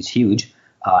he's huge,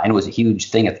 and it was a huge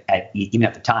thing even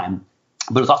at the time,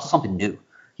 but it was also something new.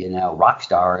 Rock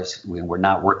stars were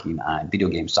not working on video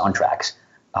game soundtracks,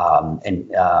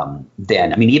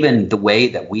 then even the way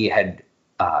that we had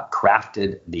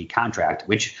crafted the contract,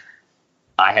 which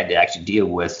I had to actually deal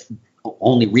with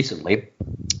only recently,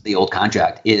 the old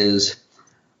contract is.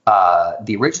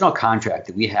 The original contract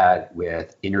that we had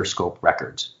with Interscope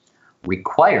Records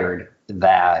required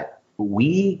that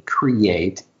we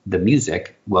create the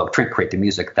music, Trent create the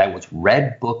music that was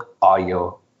Red Book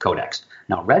Audio codecs.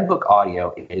 Now, Red Book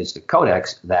Audio is the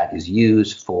codecs that is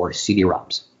used for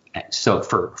CD-ROMs, so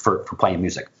for playing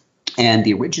music. And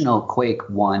the original Quake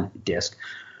 1 disc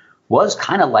was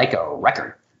kind of like a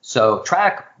record. So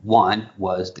track 1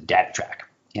 was the data track.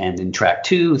 And then track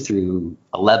 2 through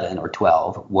 11 or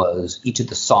 12 was each of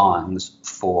the songs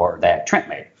that Trent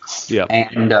made. Yeah.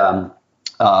 And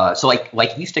so like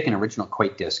if you stick an original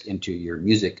Quake disc into your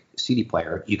music CD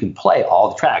player, you can play all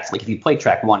the tracks. Like if you play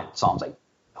track 1, it sounds like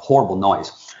horrible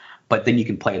noise, but then you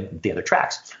can play the other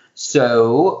tracks.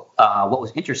 So what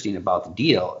was interesting about the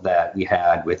deal that we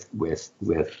had with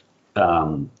Interscope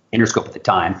at the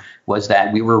time was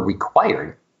that we were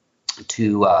required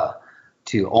to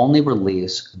only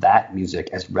release that music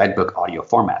as Red Book Audio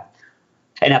format.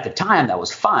 And at the time, that was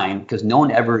fine because no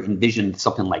one ever envisioned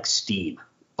something like Steam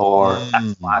or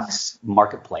Xbox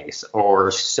Marketplace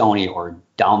or Sony or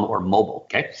download or mobile.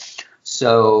 Okay,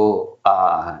 so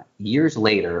years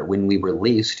later, when we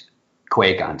released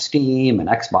Quake on Steam and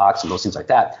Xbox and those things like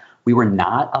that, we were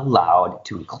not allowed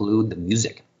to include the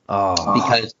music.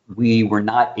 Because we were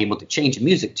not able to change the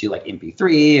music to like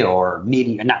MP3 or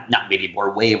MIDI, or not MIDI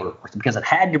or WAV, or because it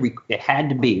had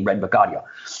to be Red Book Audio.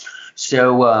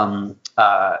 So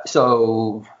I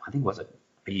think was it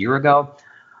a year ago,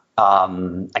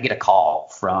 I get a call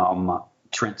from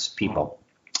Trent's people,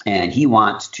 and he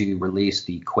wants to release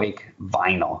the Quake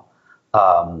vinyl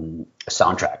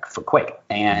soundtrack for Quake.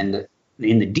 And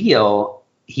in the deal,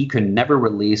 he could never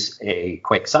release a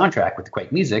Quake soundtrack with the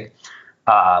Quake music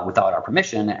without our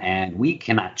permission, and we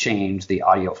cannot change the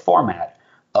audio format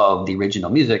of the original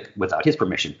music without his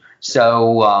permission.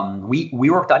 So we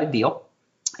worked out a deal,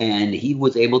 and he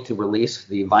was able to release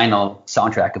the vinyl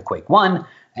soundtrack of Quake 1,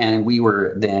 and we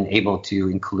were then able to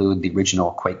include the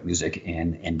original Quake music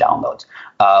in downloads.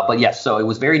 But yes, so it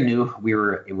was very new.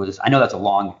 I know that's a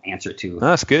long answer to.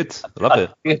 That's good. I love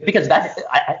it. Because I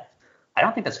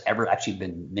don't think that's ever actually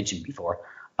been mentioned before.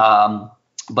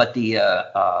 But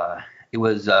it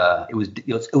was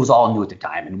all new at the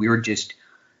time, and we were just,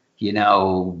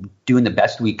 doing the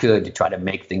best we could to try to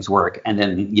make things work. And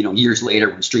then, years later,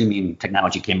 when streaming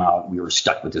technology came out, we were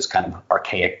stuck with this kind of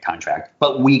archaic contract.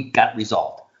 But we got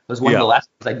resolved. It was one of the last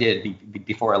things I did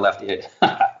before I left id.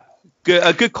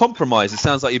 A good compromise. It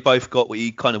sounds like you both got what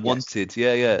you kind of wanted.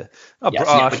 Yeah.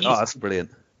 That's brilliant.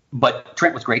 But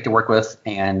Trent was great to work with,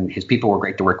 and his people were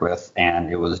great to work with,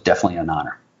 and it was definitely an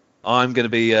honor. I'm going to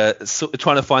be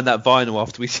trying to find that vinyl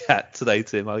after we chat today,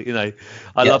 Tim. I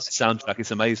love the soundtrack.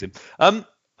 It's amazing.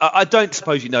 I don't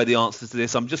suppose you know the answers to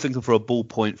this. I'm just looking for a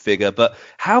ballpoint figure. But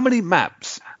how many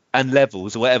maps and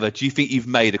levels or whatever do you think you've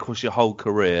made across your whole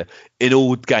career in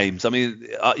all games? I mean,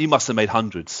 you must have made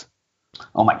hundreds.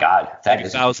 Oh, my God. That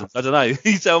is thousands. I don't know.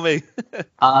 You tell me.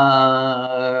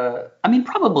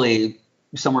 Probably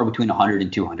somewhere between 100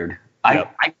 and 200.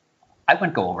 Yep. I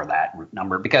wouldn't go over that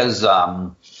number because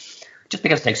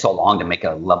it takes so long to make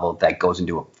a level that goes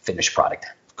into a finished product.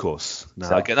 Of course. No,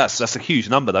 so, again, that's a huge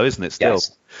number, though, isn't it? Still.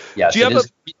 Yes. Do you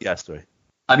have sorry.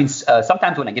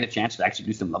 Sometimes when I get a chance to actually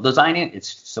do some level designing, it's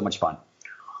so much fun.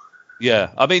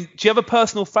 Yeah. I mean, do you have a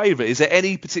personal favourite? Is there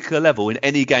any particular level in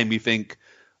any game you think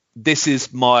this is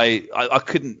I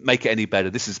couldn't make it any better.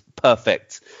 This is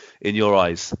perfect in your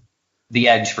eyes? The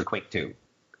Edge for Quake 2.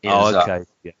 Okay.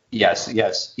 Yeah.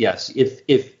 Yes.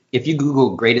 If you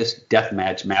Google greatest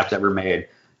deathmatch maps ever made,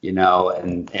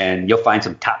 and you'll find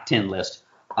some top 10 list,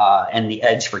 and the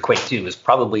Edge for Quake 2 is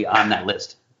probably on that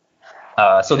list.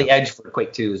 So the Edge for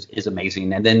Quake 2 is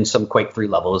amazing, and then some Quake 3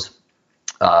 levels,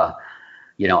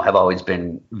 have always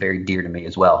been very dear to me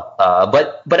as well.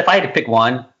 But if I had to pick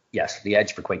one, yes, the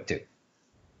Edge for Quake 2.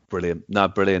 Brilliant. No,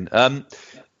 brilliant.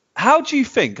 How do you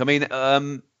think? I mean,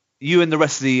 you and the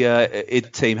rest of the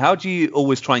id team, how do you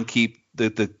always try and keep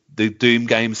the Doom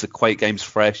games, the Quake games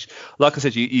fresh? Like I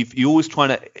said, you're always trying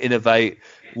to innovate.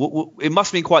 It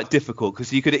must have been quite difficult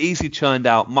because you could have easily churned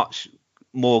out much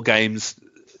more games.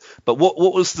 But what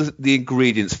was the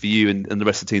ingredients for you and the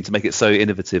rest of the team to make it so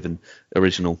innovative and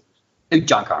original?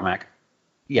 John Carmack.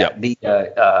 Yeah.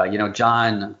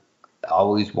 John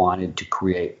always wanted to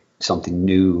create something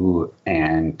new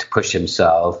and to push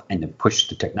himself and to push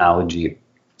the technology.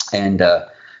 And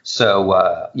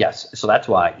so that's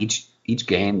why each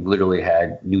game literally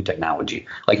had new technology.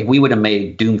 Like if we would have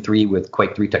made Doom 3 with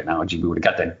Quake 3 technology, we would have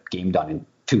got that game done in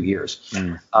 2 years.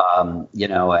 And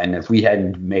if we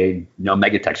hadn't made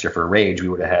mega texture for Rage, we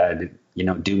would have had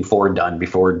Doom 4 done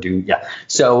before Doom. Yeah.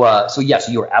 So yes,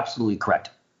 you are absolutely correct.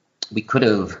 We could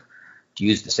have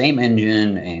used the same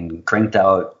engine and cranked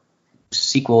out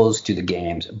sequels to the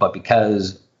games, but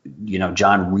because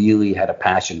John really had a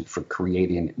passion for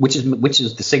creating, which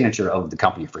is the signature of the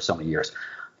company for so many years.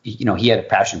 He had a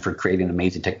passion for creating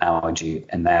amazing technology,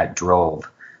 and that drove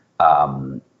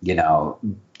a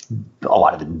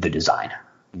lot of the design.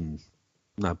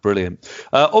 No, brilliant.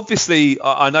 Obviously,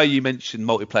 I know you mentioned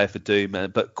multiplayer for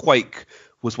Doom, but Quake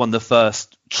was one of the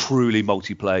first truly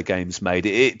multiplayer games made.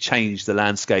 It changed the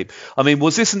landscape. I mean,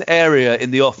 was this an area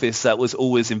in the office that was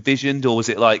always envisioned, or was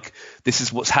it like this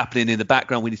is what's happening in the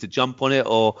background, we need to jump on it,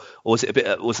 or was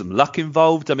it was some luck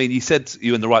involved? I mean, you said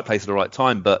you were in the right place at the right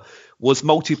time, but was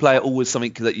multiplayer always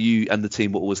something that you and the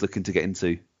team were always looking to get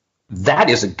into?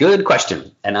 That is a good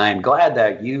question, and I'm glad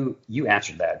that you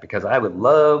answered that, because I would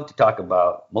love to talk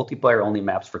about multiplayer only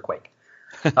maps for Quake.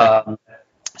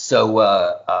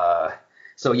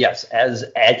 So yes, as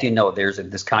you know, there's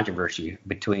this controversy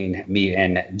between me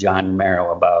and John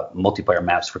Romero about multiplayer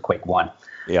maps for Quake 1.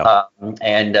 Yeah.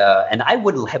 And I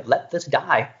would have let this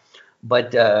die,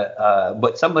 but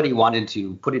somebody wanted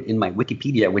to put it in my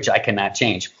Wikipedia, which I cannot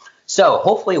change. So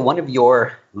hopefully one of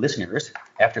your listeners,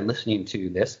 after listening to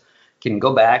this, can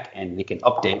go back and they can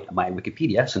update my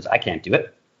Wikipedia, since I can't do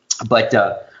it.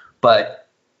 But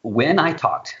when I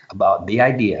talked about the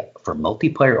idea for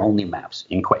multiplayer only maps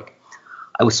in Quake,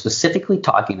 I was specifically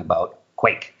talking about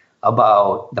Quake,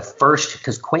 about the first,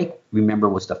 because Quake, remember,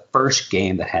 was the first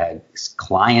game that had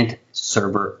client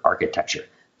server architecture.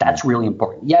 That's really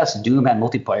important. Yes, Doom had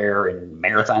multiplayer and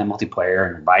Marathon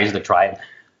multiplayer and Rise of the Triad.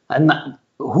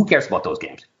 Who cares about those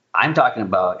games? I'm talking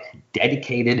about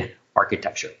dedicated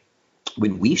architecture.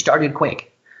 When we started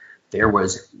Quake, there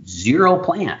was zero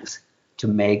plans to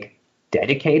make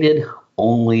dedicated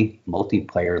only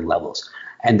multiplayer levels.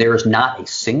 And there is not a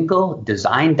single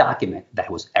design document that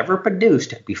was ever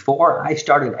produced before I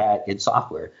started at id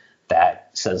Software that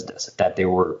says this, that they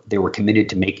were committed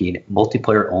to making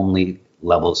multiplayer only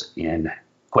levels in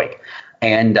Quake.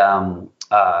 And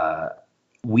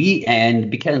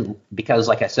because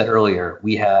like I said earlier,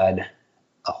 we had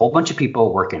a whole bunch of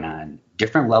people working on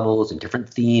different levels and different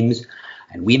themes,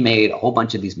 and we made a whole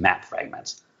bunch of these map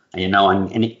fragments. And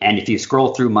if you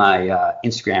scroll through my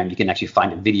Instagram, you can actually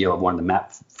find a video of one of the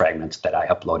map fragments that I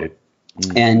uploaded.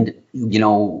 And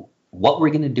what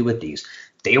we're going to do with these,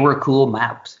 they were cool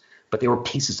maps, but they were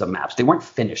pieces of maps. They weren't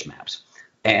finished maps.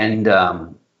 And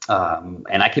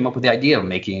I came up with the idea of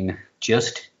making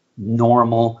just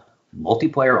normal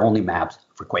multiplayer only maps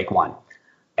for Quake 1.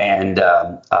 And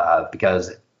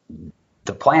because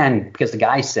the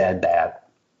guy said that,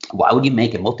 why would you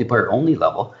make a multiplayer only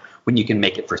level when you can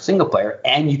make it for single player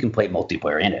and you can play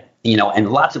multiplayer in it?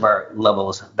 And lots of our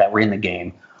levels that were in the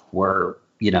game were,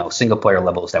 single player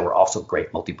levels that were also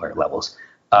great multiplayer levels.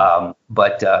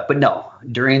 But no,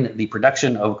 during the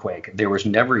production of Quake, there was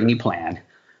never any plan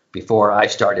before I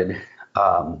started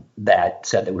that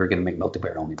said that we were going to make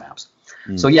multiplayer only maps.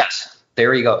 So yes,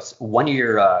 there you go. One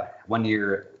of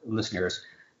your listeners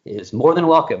is more than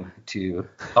welcome to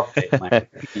update my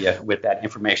Wikipedia with that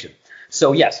information.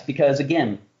 So yes, because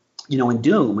again, in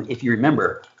Doom, if you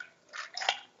remember,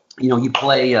 you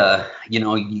play,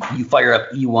 you fire up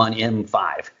E1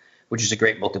 M5, which is a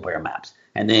great multiplayer map.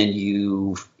 And then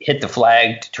you hit the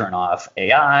flag to turn off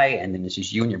AI, and then it's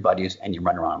just you and your buddies, and you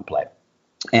run around and play.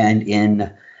 And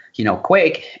in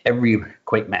Quake, every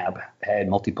Quake map had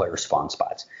multiplayer spawn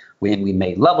spots. When we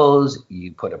made levels,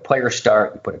 you put a player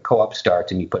start, you put a co-op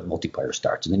start, and you put multiplayer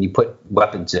starts, and then you put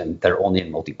weapons in that are only in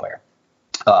multiplayer.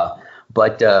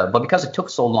 But because it took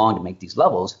so long to make these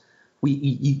levels,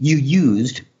 you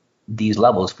used these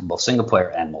levels for both single player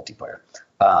and multiplayer.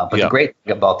 But the great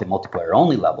thing about the multiplayer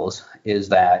only levels is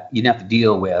that you didn't have to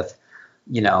deal with,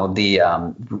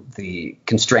 the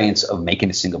constraints of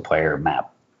making a single player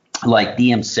map, like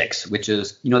DMC, which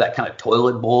is that kind of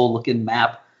toilet bowl looking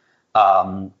map.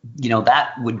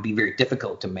 That would be very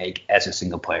difficult to make as a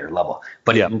single player level.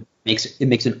 But it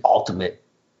makes an ultimate.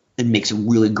 It makes a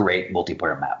really great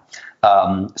multiplayer map.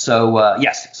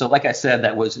 Yes. So like I said,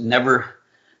 that was never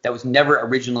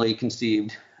originally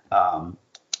conceived.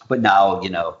 But now,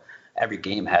 every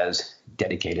game has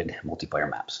dedicated multiplayer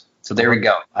maps. So there we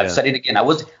go. I've said it again. I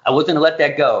wasn't going to let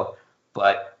that go,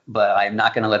 but I'm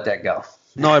not going to let that go.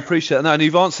 No, I appreciate it. No, and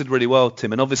you've answered really well,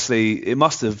 Tim. And obviously, it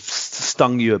must have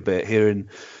stung you a bit hearing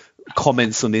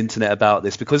comments on the internet about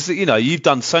this, because you've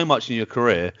done so much in your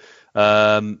career.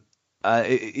 I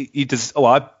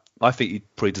think you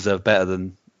probably deserve better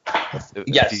than.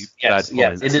 Yes.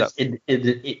 It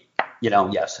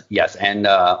is. Yes. And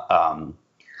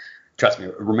trust me,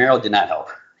 Romero did not help.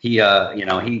 He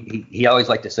always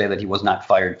liked to say that he was not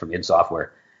fired from id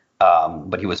Software,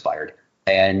 but he was fired.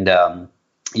 And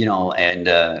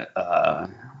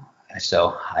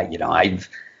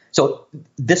so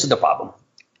this is the problem.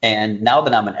 And now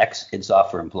that I'm an ex-id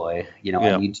Software employee,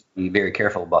 I need to be very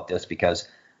careful about this, because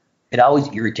it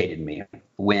always irritated me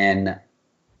when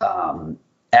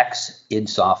ex-id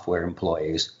Software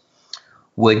employees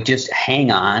would just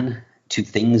hang on to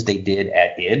things they did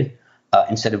at id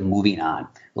instead of moving on.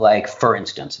 Like, for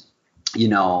instance,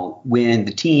 when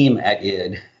the team at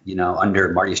id,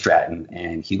 under Marty Stratton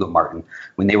and Hugo Martin,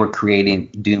 when they were creating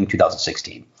Doom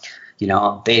 2016,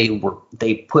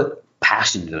 they put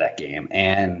passion into that game,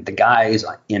 and the guys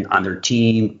on their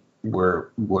team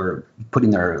were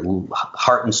putting their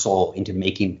heart and soul into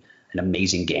making an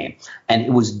amazing game, and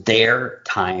it was their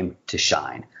time to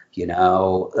shine.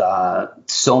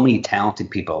 So many talented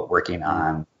people working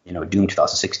on Doom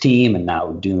 2016 and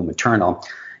now Doom Eternal.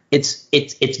 It's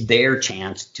their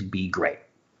chance to be great,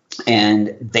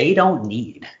 and they don't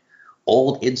need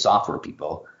old id Software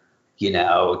people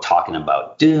talking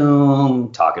about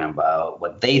Doom, talking about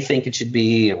what they think it should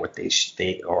be, or what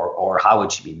or how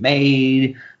it should be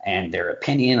made, and their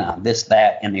opinion on this,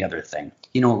 that, and the other thing.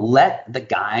 Let the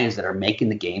guys that are making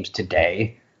the games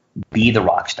today be the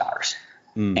rock stars.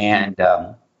 And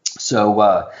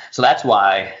so that's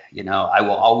why I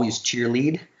will always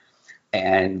cheerlead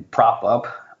and prop up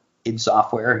id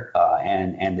Software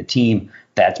and the team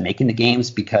that's making the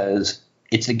games, because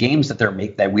it's the games that they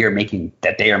are making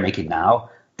now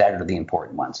that are the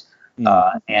important ones. There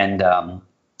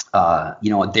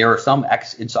are some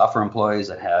ex-id Software employees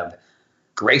that have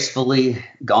gracefully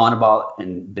gone about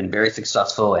and been very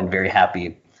successful and very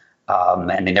happy,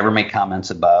 and they never make comments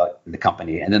about the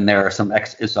company. And then there are some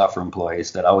ex-id Software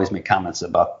employees that always make comments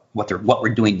about what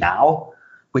we're doing now,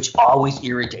 which always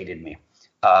irritated me.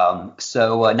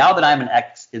 So now that I'm an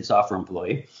ex-id Software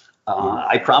employee,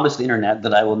 I promise the internet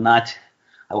that I will not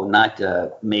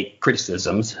make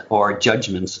criticisms or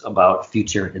judgments about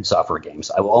future id Software games.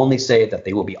 I will only say that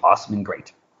they will be awesome and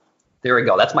great. There we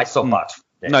go. That's my soapbox.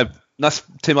 No, that's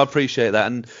Tim. I appreciate that.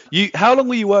 And how long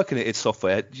were you working at id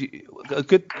Software? A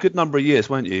good number of years,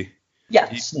 weren't you? Yeah,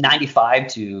 it's 95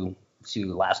 to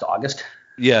last August.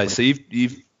 Yeah, so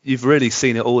you've really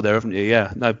seen it all there, haven't you?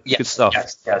 Yeah, no, good stuff.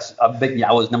 Yes. I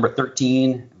was number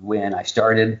 13 when I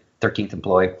started, 13th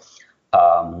employee.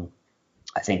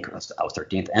 I think I was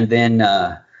 13th. And then,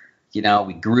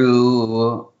 we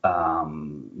grew,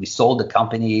 we sold the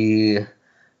company.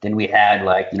 Then we had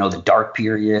the dark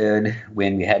period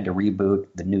when we had to reboot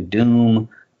the new Doom.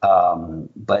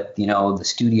 But the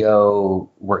studio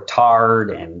worked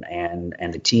hard and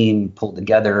the team pulled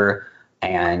together,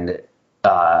 and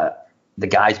the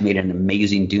guys made an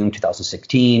amazing Doom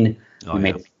 2016. We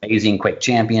made amazing Quake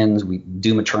Champions.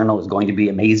 Doom Eternal is going to be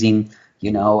amazing.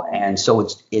 And so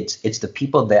it's the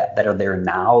people that are there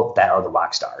now that are the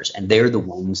rock stars, and they're the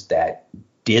ones that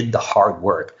did the hard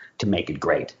work to make it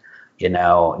great.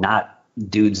 Not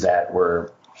dudes that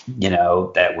were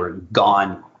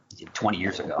gone 20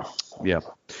 years ago. Yeah,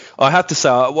 I have to say,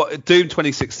 Doom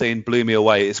 2016 blew me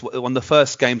away. It's one of the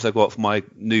first games I got for my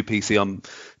new PC I'm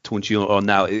talking to you on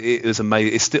now. It was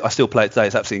amazing. I still play it today.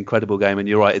 It's an absolutely incredible game. And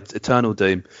you're right, it's Eternal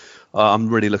Doom. I'm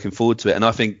really looking forward to it, and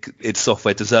I think id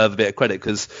Software deserve a bit of credit,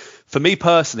 because for me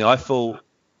personally, I thought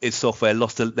id Software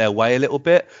lost their way a little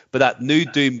bit, but that new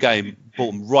Doom game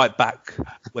brought them right back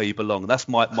where you belong. That's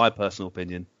my personal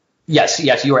opinion. Yes,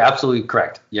 you are absolutely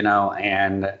correct.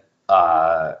 And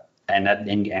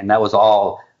that was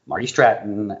all Marty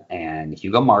Stratton and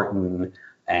Hugo Martin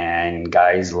and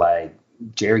guys like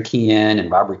Jerry Keane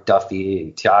and Robert Duffy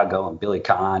and Thiago and Billy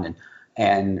Kahn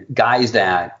and guys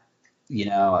that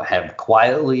have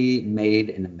quietly made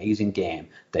an amazing game,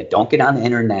 that don't get on the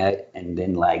internet and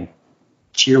then like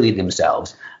cheerlead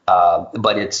themselves.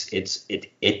 But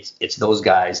it's those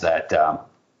guys that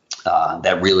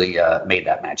really made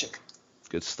that magic.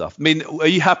 Good stuff. I mean, are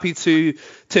you happy to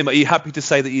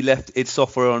say that you left id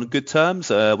Software on good terms?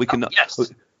 We can.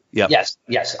 Yes. Yeah.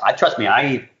 Yes. I trust me.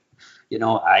 I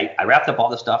wrapped up all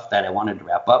the stuff that I wanted to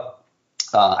wrap up.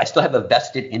 I still have a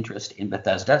vested interest in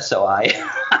Bethesda, so I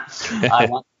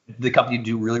want the company to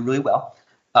do really, really well.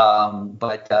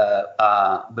 But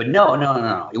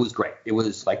no. It was great. It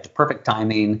was like the perfect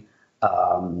timing.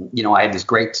 I had this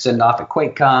great send off at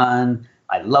QuakeCon.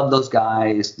 I love those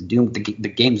guys.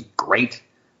 The game's great.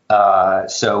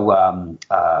 So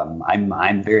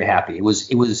I'm very happy. It was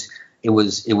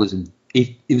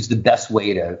the best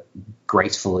way to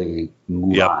gracefully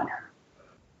move on.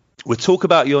 We'll talk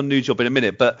about your new job in a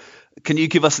minute, but can you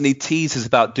give us any teasers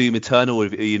about Doom Eternal? Or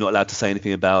are you not allowed to say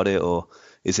anything about it, or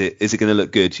is it going to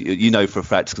look good? You know for a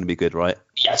fact it's going to be good, right?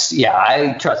 Yes.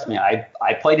 Yeah. Trust me.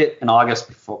 I played it in August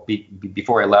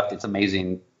before I left. It's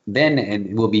amazing then, and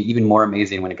it will be even more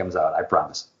amazing when it comes out. I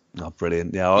promise. Oh,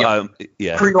 brilliant! Yeah.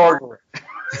 Pre-order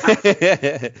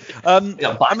it.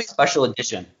 Buy special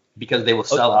edition because they will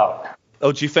sell out.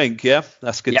 Oh, do you think? Yeah,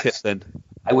 that's a good tip then.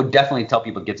 I would definitely tell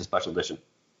people to get the special edition.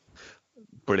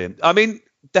 Brilliant. I mean,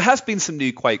 there has been some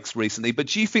new Quakes recently, but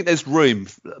do you think there's room,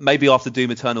 maybe after Doom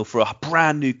Eternal, for a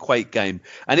brand new Quake game?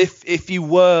 And if you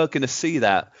were going to see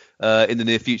that in the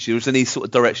near future, is there any sort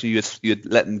of direction you'd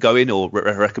let them go in, or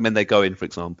recommend they go in, for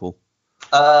example?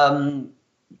 Hopefully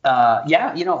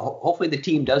the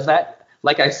team does that.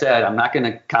 Like I said, I'm not going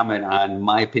to comment on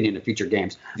my opinion of future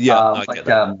games. Yeah,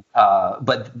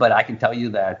 but I can tell you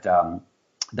that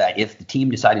that if the team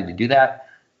decided to do that,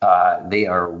 they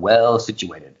are well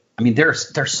situated. I mean, they're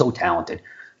so talented.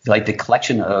 Like the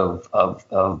collection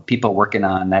of people working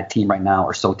on that team right now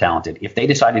are so talented. If they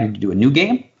decided to do a new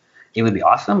game, it would be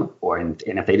awesome. And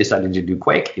if they decided to do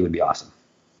Quake, it would be awesome.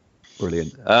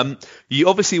 Brilliant. You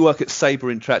obviously work at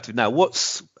Saber Interactive now.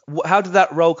 How did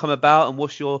that role come about, and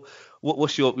what's your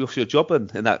job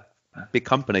in that big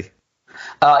company?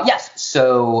 Yes.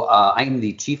 So I'm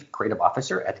the chief creative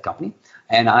officer at the company,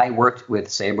 and I worked with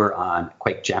Saber on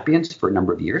Quake Champions for a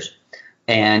number of years.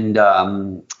 And,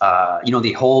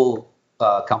 the whole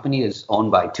company is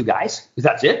owned by two guys.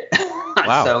 That's it.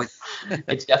 Wow. So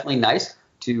it's definitely nice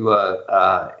to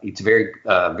it's very,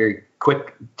 very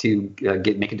quick to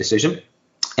make a decision.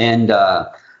 And hold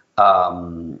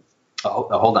on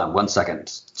 1 second.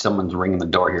 Someone's ringing the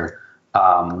door here.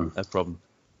 No problem.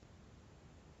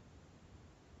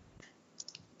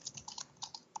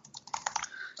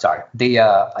 Sorry.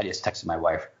 I just texted my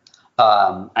wife.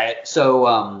 So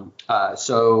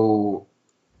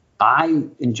I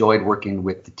enjoyed working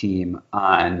with the team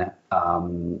on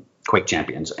Quake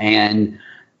Champions, and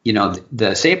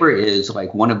the Saber is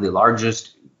like one of the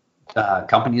largest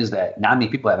companies that not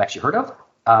many people have actually heard of,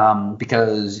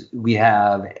 because we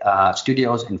have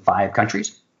studios in 5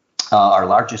 countries. Our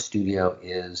largest studio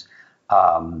is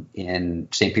in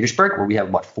St. Petersburg, where we have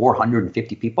about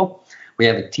 450 people. We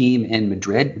have a team in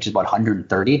Madrid, which is about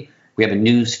 130. We have a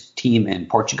new team in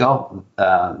Portugal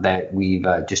that we've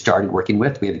just started working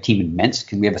with. We have a team in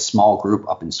Minsk, and we have a small group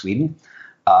up in Sweden.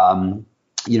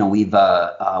 We've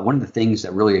one of the things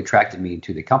that really attracted me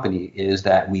to the company is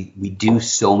that we do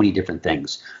so many different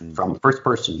things, from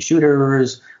first-person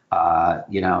shooters,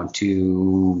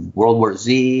 to World War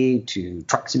Z, to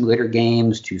truck simulator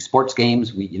games, to sports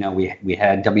games. We had we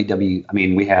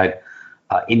had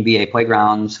NBA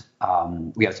Playgrounds.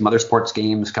 We have some other sports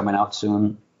games coming out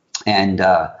soon. And,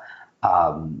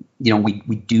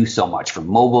 we do so much, from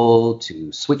mobile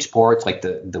to Switch ports, like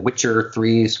the Witcher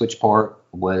 3 Switch port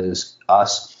was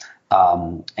us.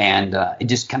 And it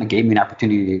just kind of gave me an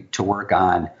opportunity to work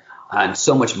on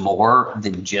so much more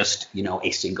than just,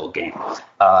 a single game.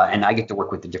 And I get to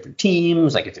work with the different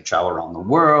teams. I get to travel around the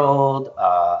world.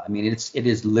 It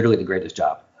is literally the greatest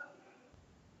job.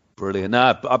 Brilliant.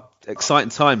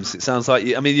 Exciting times. It sounds like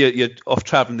you're off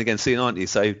traveling again soon, aren't you?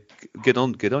 So good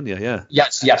on you. Yeah.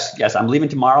 Yes. I'm leaving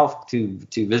tomorrow to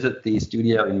visit the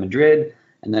studio in Madrid,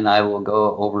 and then I will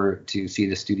go over to see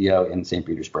the studio in St.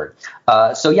 Petersburg.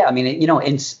 So yeah, I mean,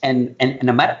 and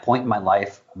I'm at a point in my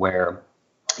life where,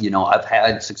 I've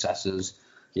had successes.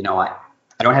 I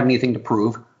don't have anything to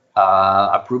prove.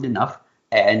 I've proved enough,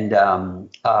 and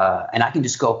I can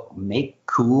just go make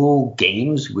cool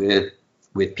games with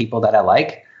people that I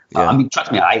like. Yeah. I mean,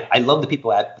 trust me, I love the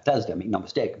people at Bethesda, make no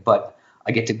mistake, but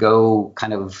I get to go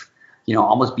kind of,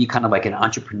 almost be kind of like an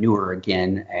entrepreneur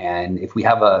again. And if we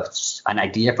have an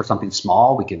idea for something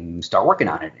small, we can start working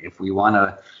on it. If we want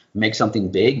to make something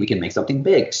big, we can make something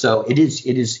big. So it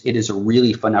is a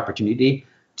really fun opportunity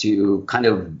to kind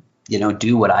of,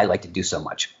 do what I like to do so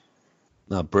much.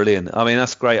 No, brilliant. I mean,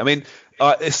 that's great. I mean,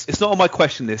 it's not on my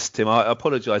question list, Tim. I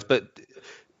apologize, but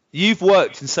you've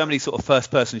worked in so many sort of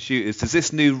first-person shooters. Does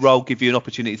this new role give you an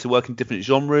opportunity to work in different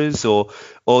genres, or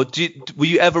do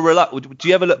you ever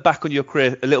look back on your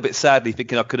career a little bit sadly,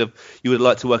 thinking you would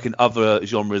like to work in other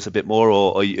genres a bit more,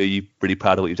 or are you really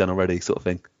proud of what you've done already, sort of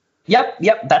thing?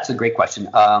 Yep. That's a great question.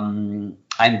 I'm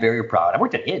very proud. I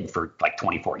worked at id for like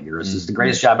 24 years. It's the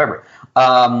greatest job ever.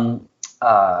 I'm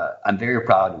very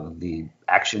proud of the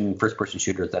action first-person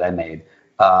shooters that I made.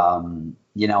 I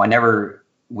never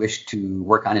wish to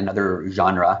work on another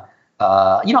genre.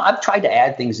 I've tried to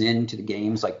add things into the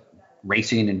games like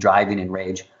racing and driving and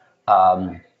Rage.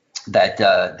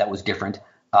 That was different.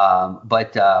 No,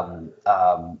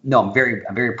 I'm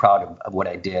very proud of what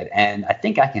I did, and I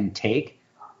think I can take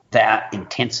that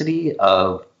intensity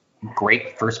of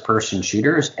great first-person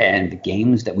shooters and the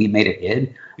games that we made at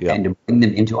id and to bring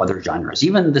them into other genres,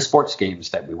 even the sports games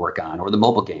that we work on or the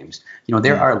mobile games.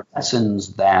 There are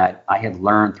lessons that I have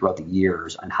learned throughout the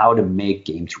years on how to make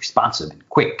games responsive and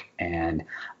quick, and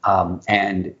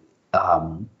applying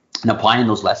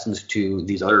those lessons to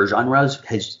these other genres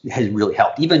has really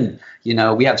helped. Even, we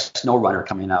have SnowRunner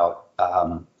coming out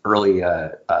early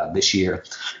this year,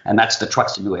 and that's the truck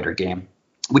simulator game,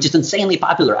 which is insanely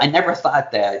popular. I never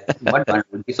thought that Mudrunner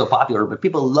would be so popular, but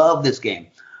people love this game.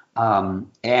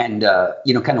 Kind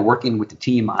of working with the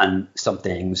team on some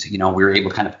things, we were able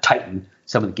to kind of tighten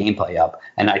some of the gameplay up.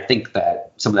 And I think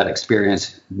that some of that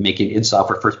experience making id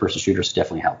Software first-person shooters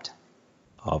definitely helped.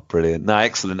 Oh, brilliant. No,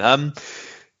 excellent.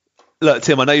 Look,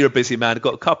 Tim, I know you're a busy man. I've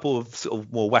got a couple of sort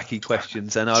of more wacky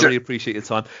questions, and I really appreciate your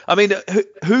time. I mean,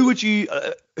 who would you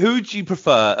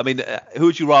prefer? I mean, who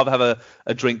would you rather have a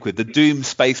drink with, the Doom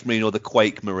Space Marine or the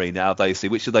Quake Marine out of those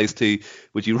two? Which of those two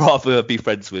would you rather be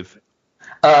friends with?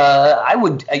 I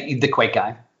would the Quake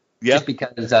guy, just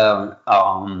because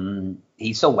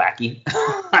he's so wacky.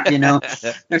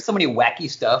 There's so many wacky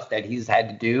stuff that he's had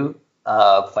to do,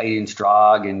 fighting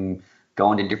Strogg and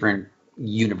going to different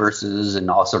universes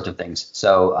and all sorts of things.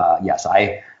 So yes,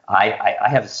 I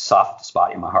have a soft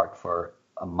spot in my heart for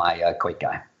my Quake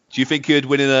guy. Do you think you'd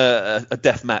win in a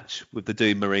death match with the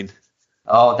Doom Marine?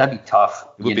 Oh, that'd be tough.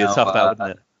 It would be a tough battle,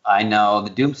 wouldn't it? I know the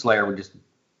Doom Slayer would just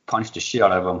punch the shit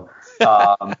out of him.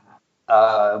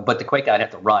 But the Quake guy'd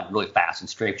have to run really fast and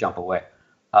strafe jump away.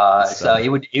 So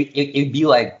it'd be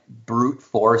like brute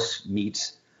force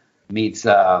meets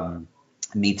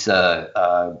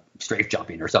strafe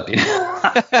jumping or something.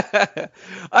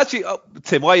 Actually,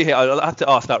 Tim, while you're here, I'll have to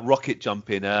ask about rocket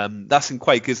jumping. That's in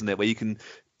Quake, isn't it? Where you can,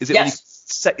 you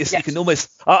can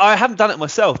almost. I haven't done it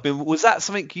myself, but was that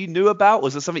something you knew about?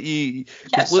 Was it something you?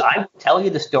 Yes, I will tell you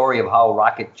the story of how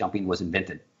rocket jumping was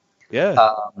invented.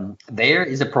 Yeah. There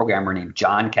is a programmer named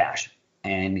John Cash,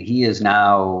 and he is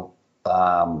now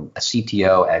a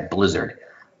CTO at Blizzard.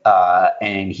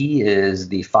 And he is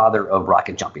the father of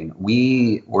rocket jumping.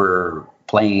 We were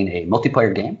playing a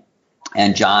multiplayer game,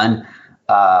 and John,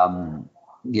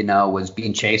 was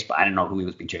being chased by, I don't know who he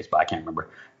was being chased by, I can't remember.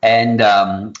 And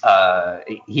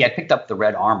he had picked up the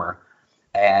red armor,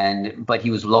 but he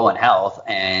was low on health,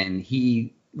 and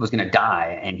he was going to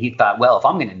die. And he thought, well, if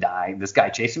I'm going to die, this guy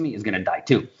chasing me is going to die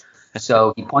too.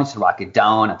 So he points the rocket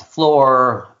down at the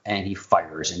floor, and he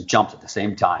fires and jumps at the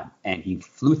same time. And he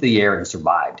flew through the air and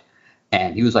survived.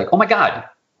 And he was like, oh, my God,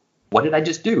 what did I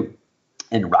just do?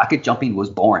 And rocket jumping was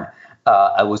born.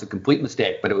 It was a complete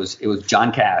mistake, but it was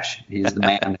John Cash. He's the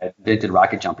man that invented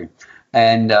rocket jumping.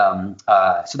 And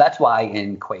so that's why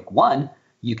in Quake 1,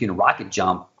 you can rocket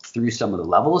jump through some of the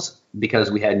levels because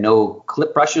we had no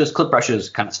clip brushes. Clip brushes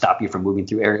kind of stop you from moving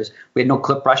through areas. We had no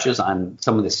clip brushes on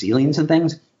some of the ceilings and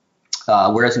things.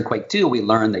 Whereas in Quake 2, we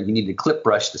learned that you need to clip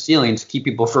brush the ceilings to keep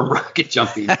people from rocket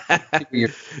jumping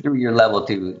through your level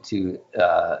to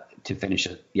finish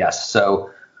it. Yes. So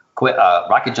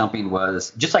rocket jumping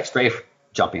was just like strafe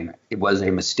jumping. It was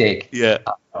a mistake. Yeah.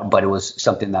 But it was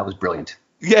something that was brilliant.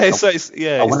 Yeah.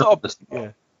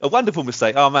 A wonderful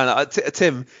mistake. Oh man,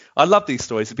 Tim, I love these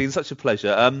stories. It's been such a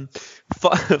pleasure.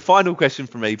 Final question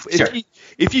for me: Sure.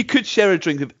 if you could share a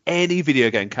drink with any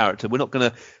video game character, we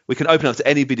can open up to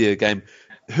any video game.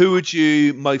 Who would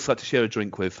you most like to share a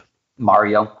drink with?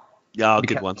 Mario. Yeah,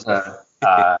 good one.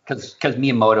 Because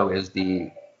Miyamoto is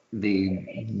the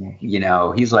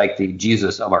he's like the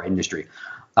Jesus of our industry,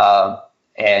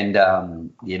 and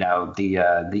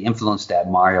the influence that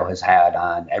Mario has had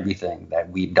on everything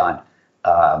that we've done.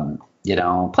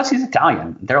 Plus he's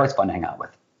Italian. They're always fun to hang out with.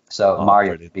 So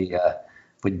Mario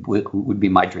would be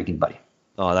my drinking buddy.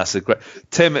 Oh, that's a great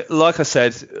Tim. Like I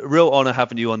said, real honor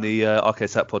having you on the Arcade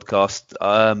Attack podcast.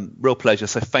 Real pleasure.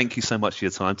 So thank you so much for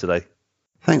your time today.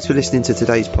 Thanks for listening to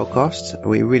today's podcast.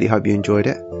 We really hope you enjoyed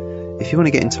it. If you want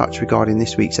to get in touch regarding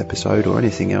this week's episode or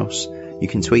anything else, you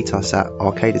can tweet us at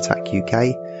Arcade Attack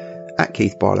UK, at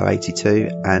Keith Barlow 82,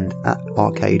 and at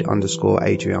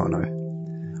Arcade_Adriano.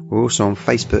 We're also on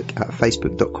Facebook at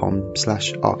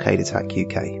facebook.com/Arcade Attack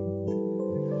UK.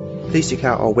 Please check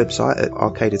out our website at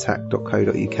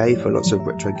arcadeattack.co.uk for lots of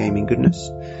retro gaming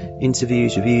goodness,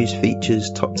 interviews, reviews,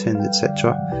 features, top 10s,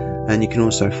 etc. And you can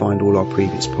also find all our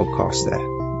previous podcasts there.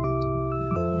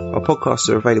 Our podcasts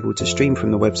are available to stream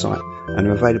from the website and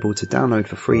are available to download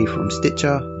for free from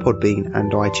Stitcher, Podbean and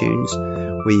iTunes,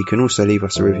 where you can also leave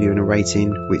us a review and a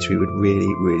rating, which we would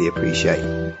really, really appreciate.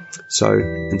 So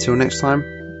until next time,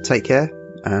 take care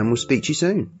and we'll speak to you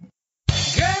soon.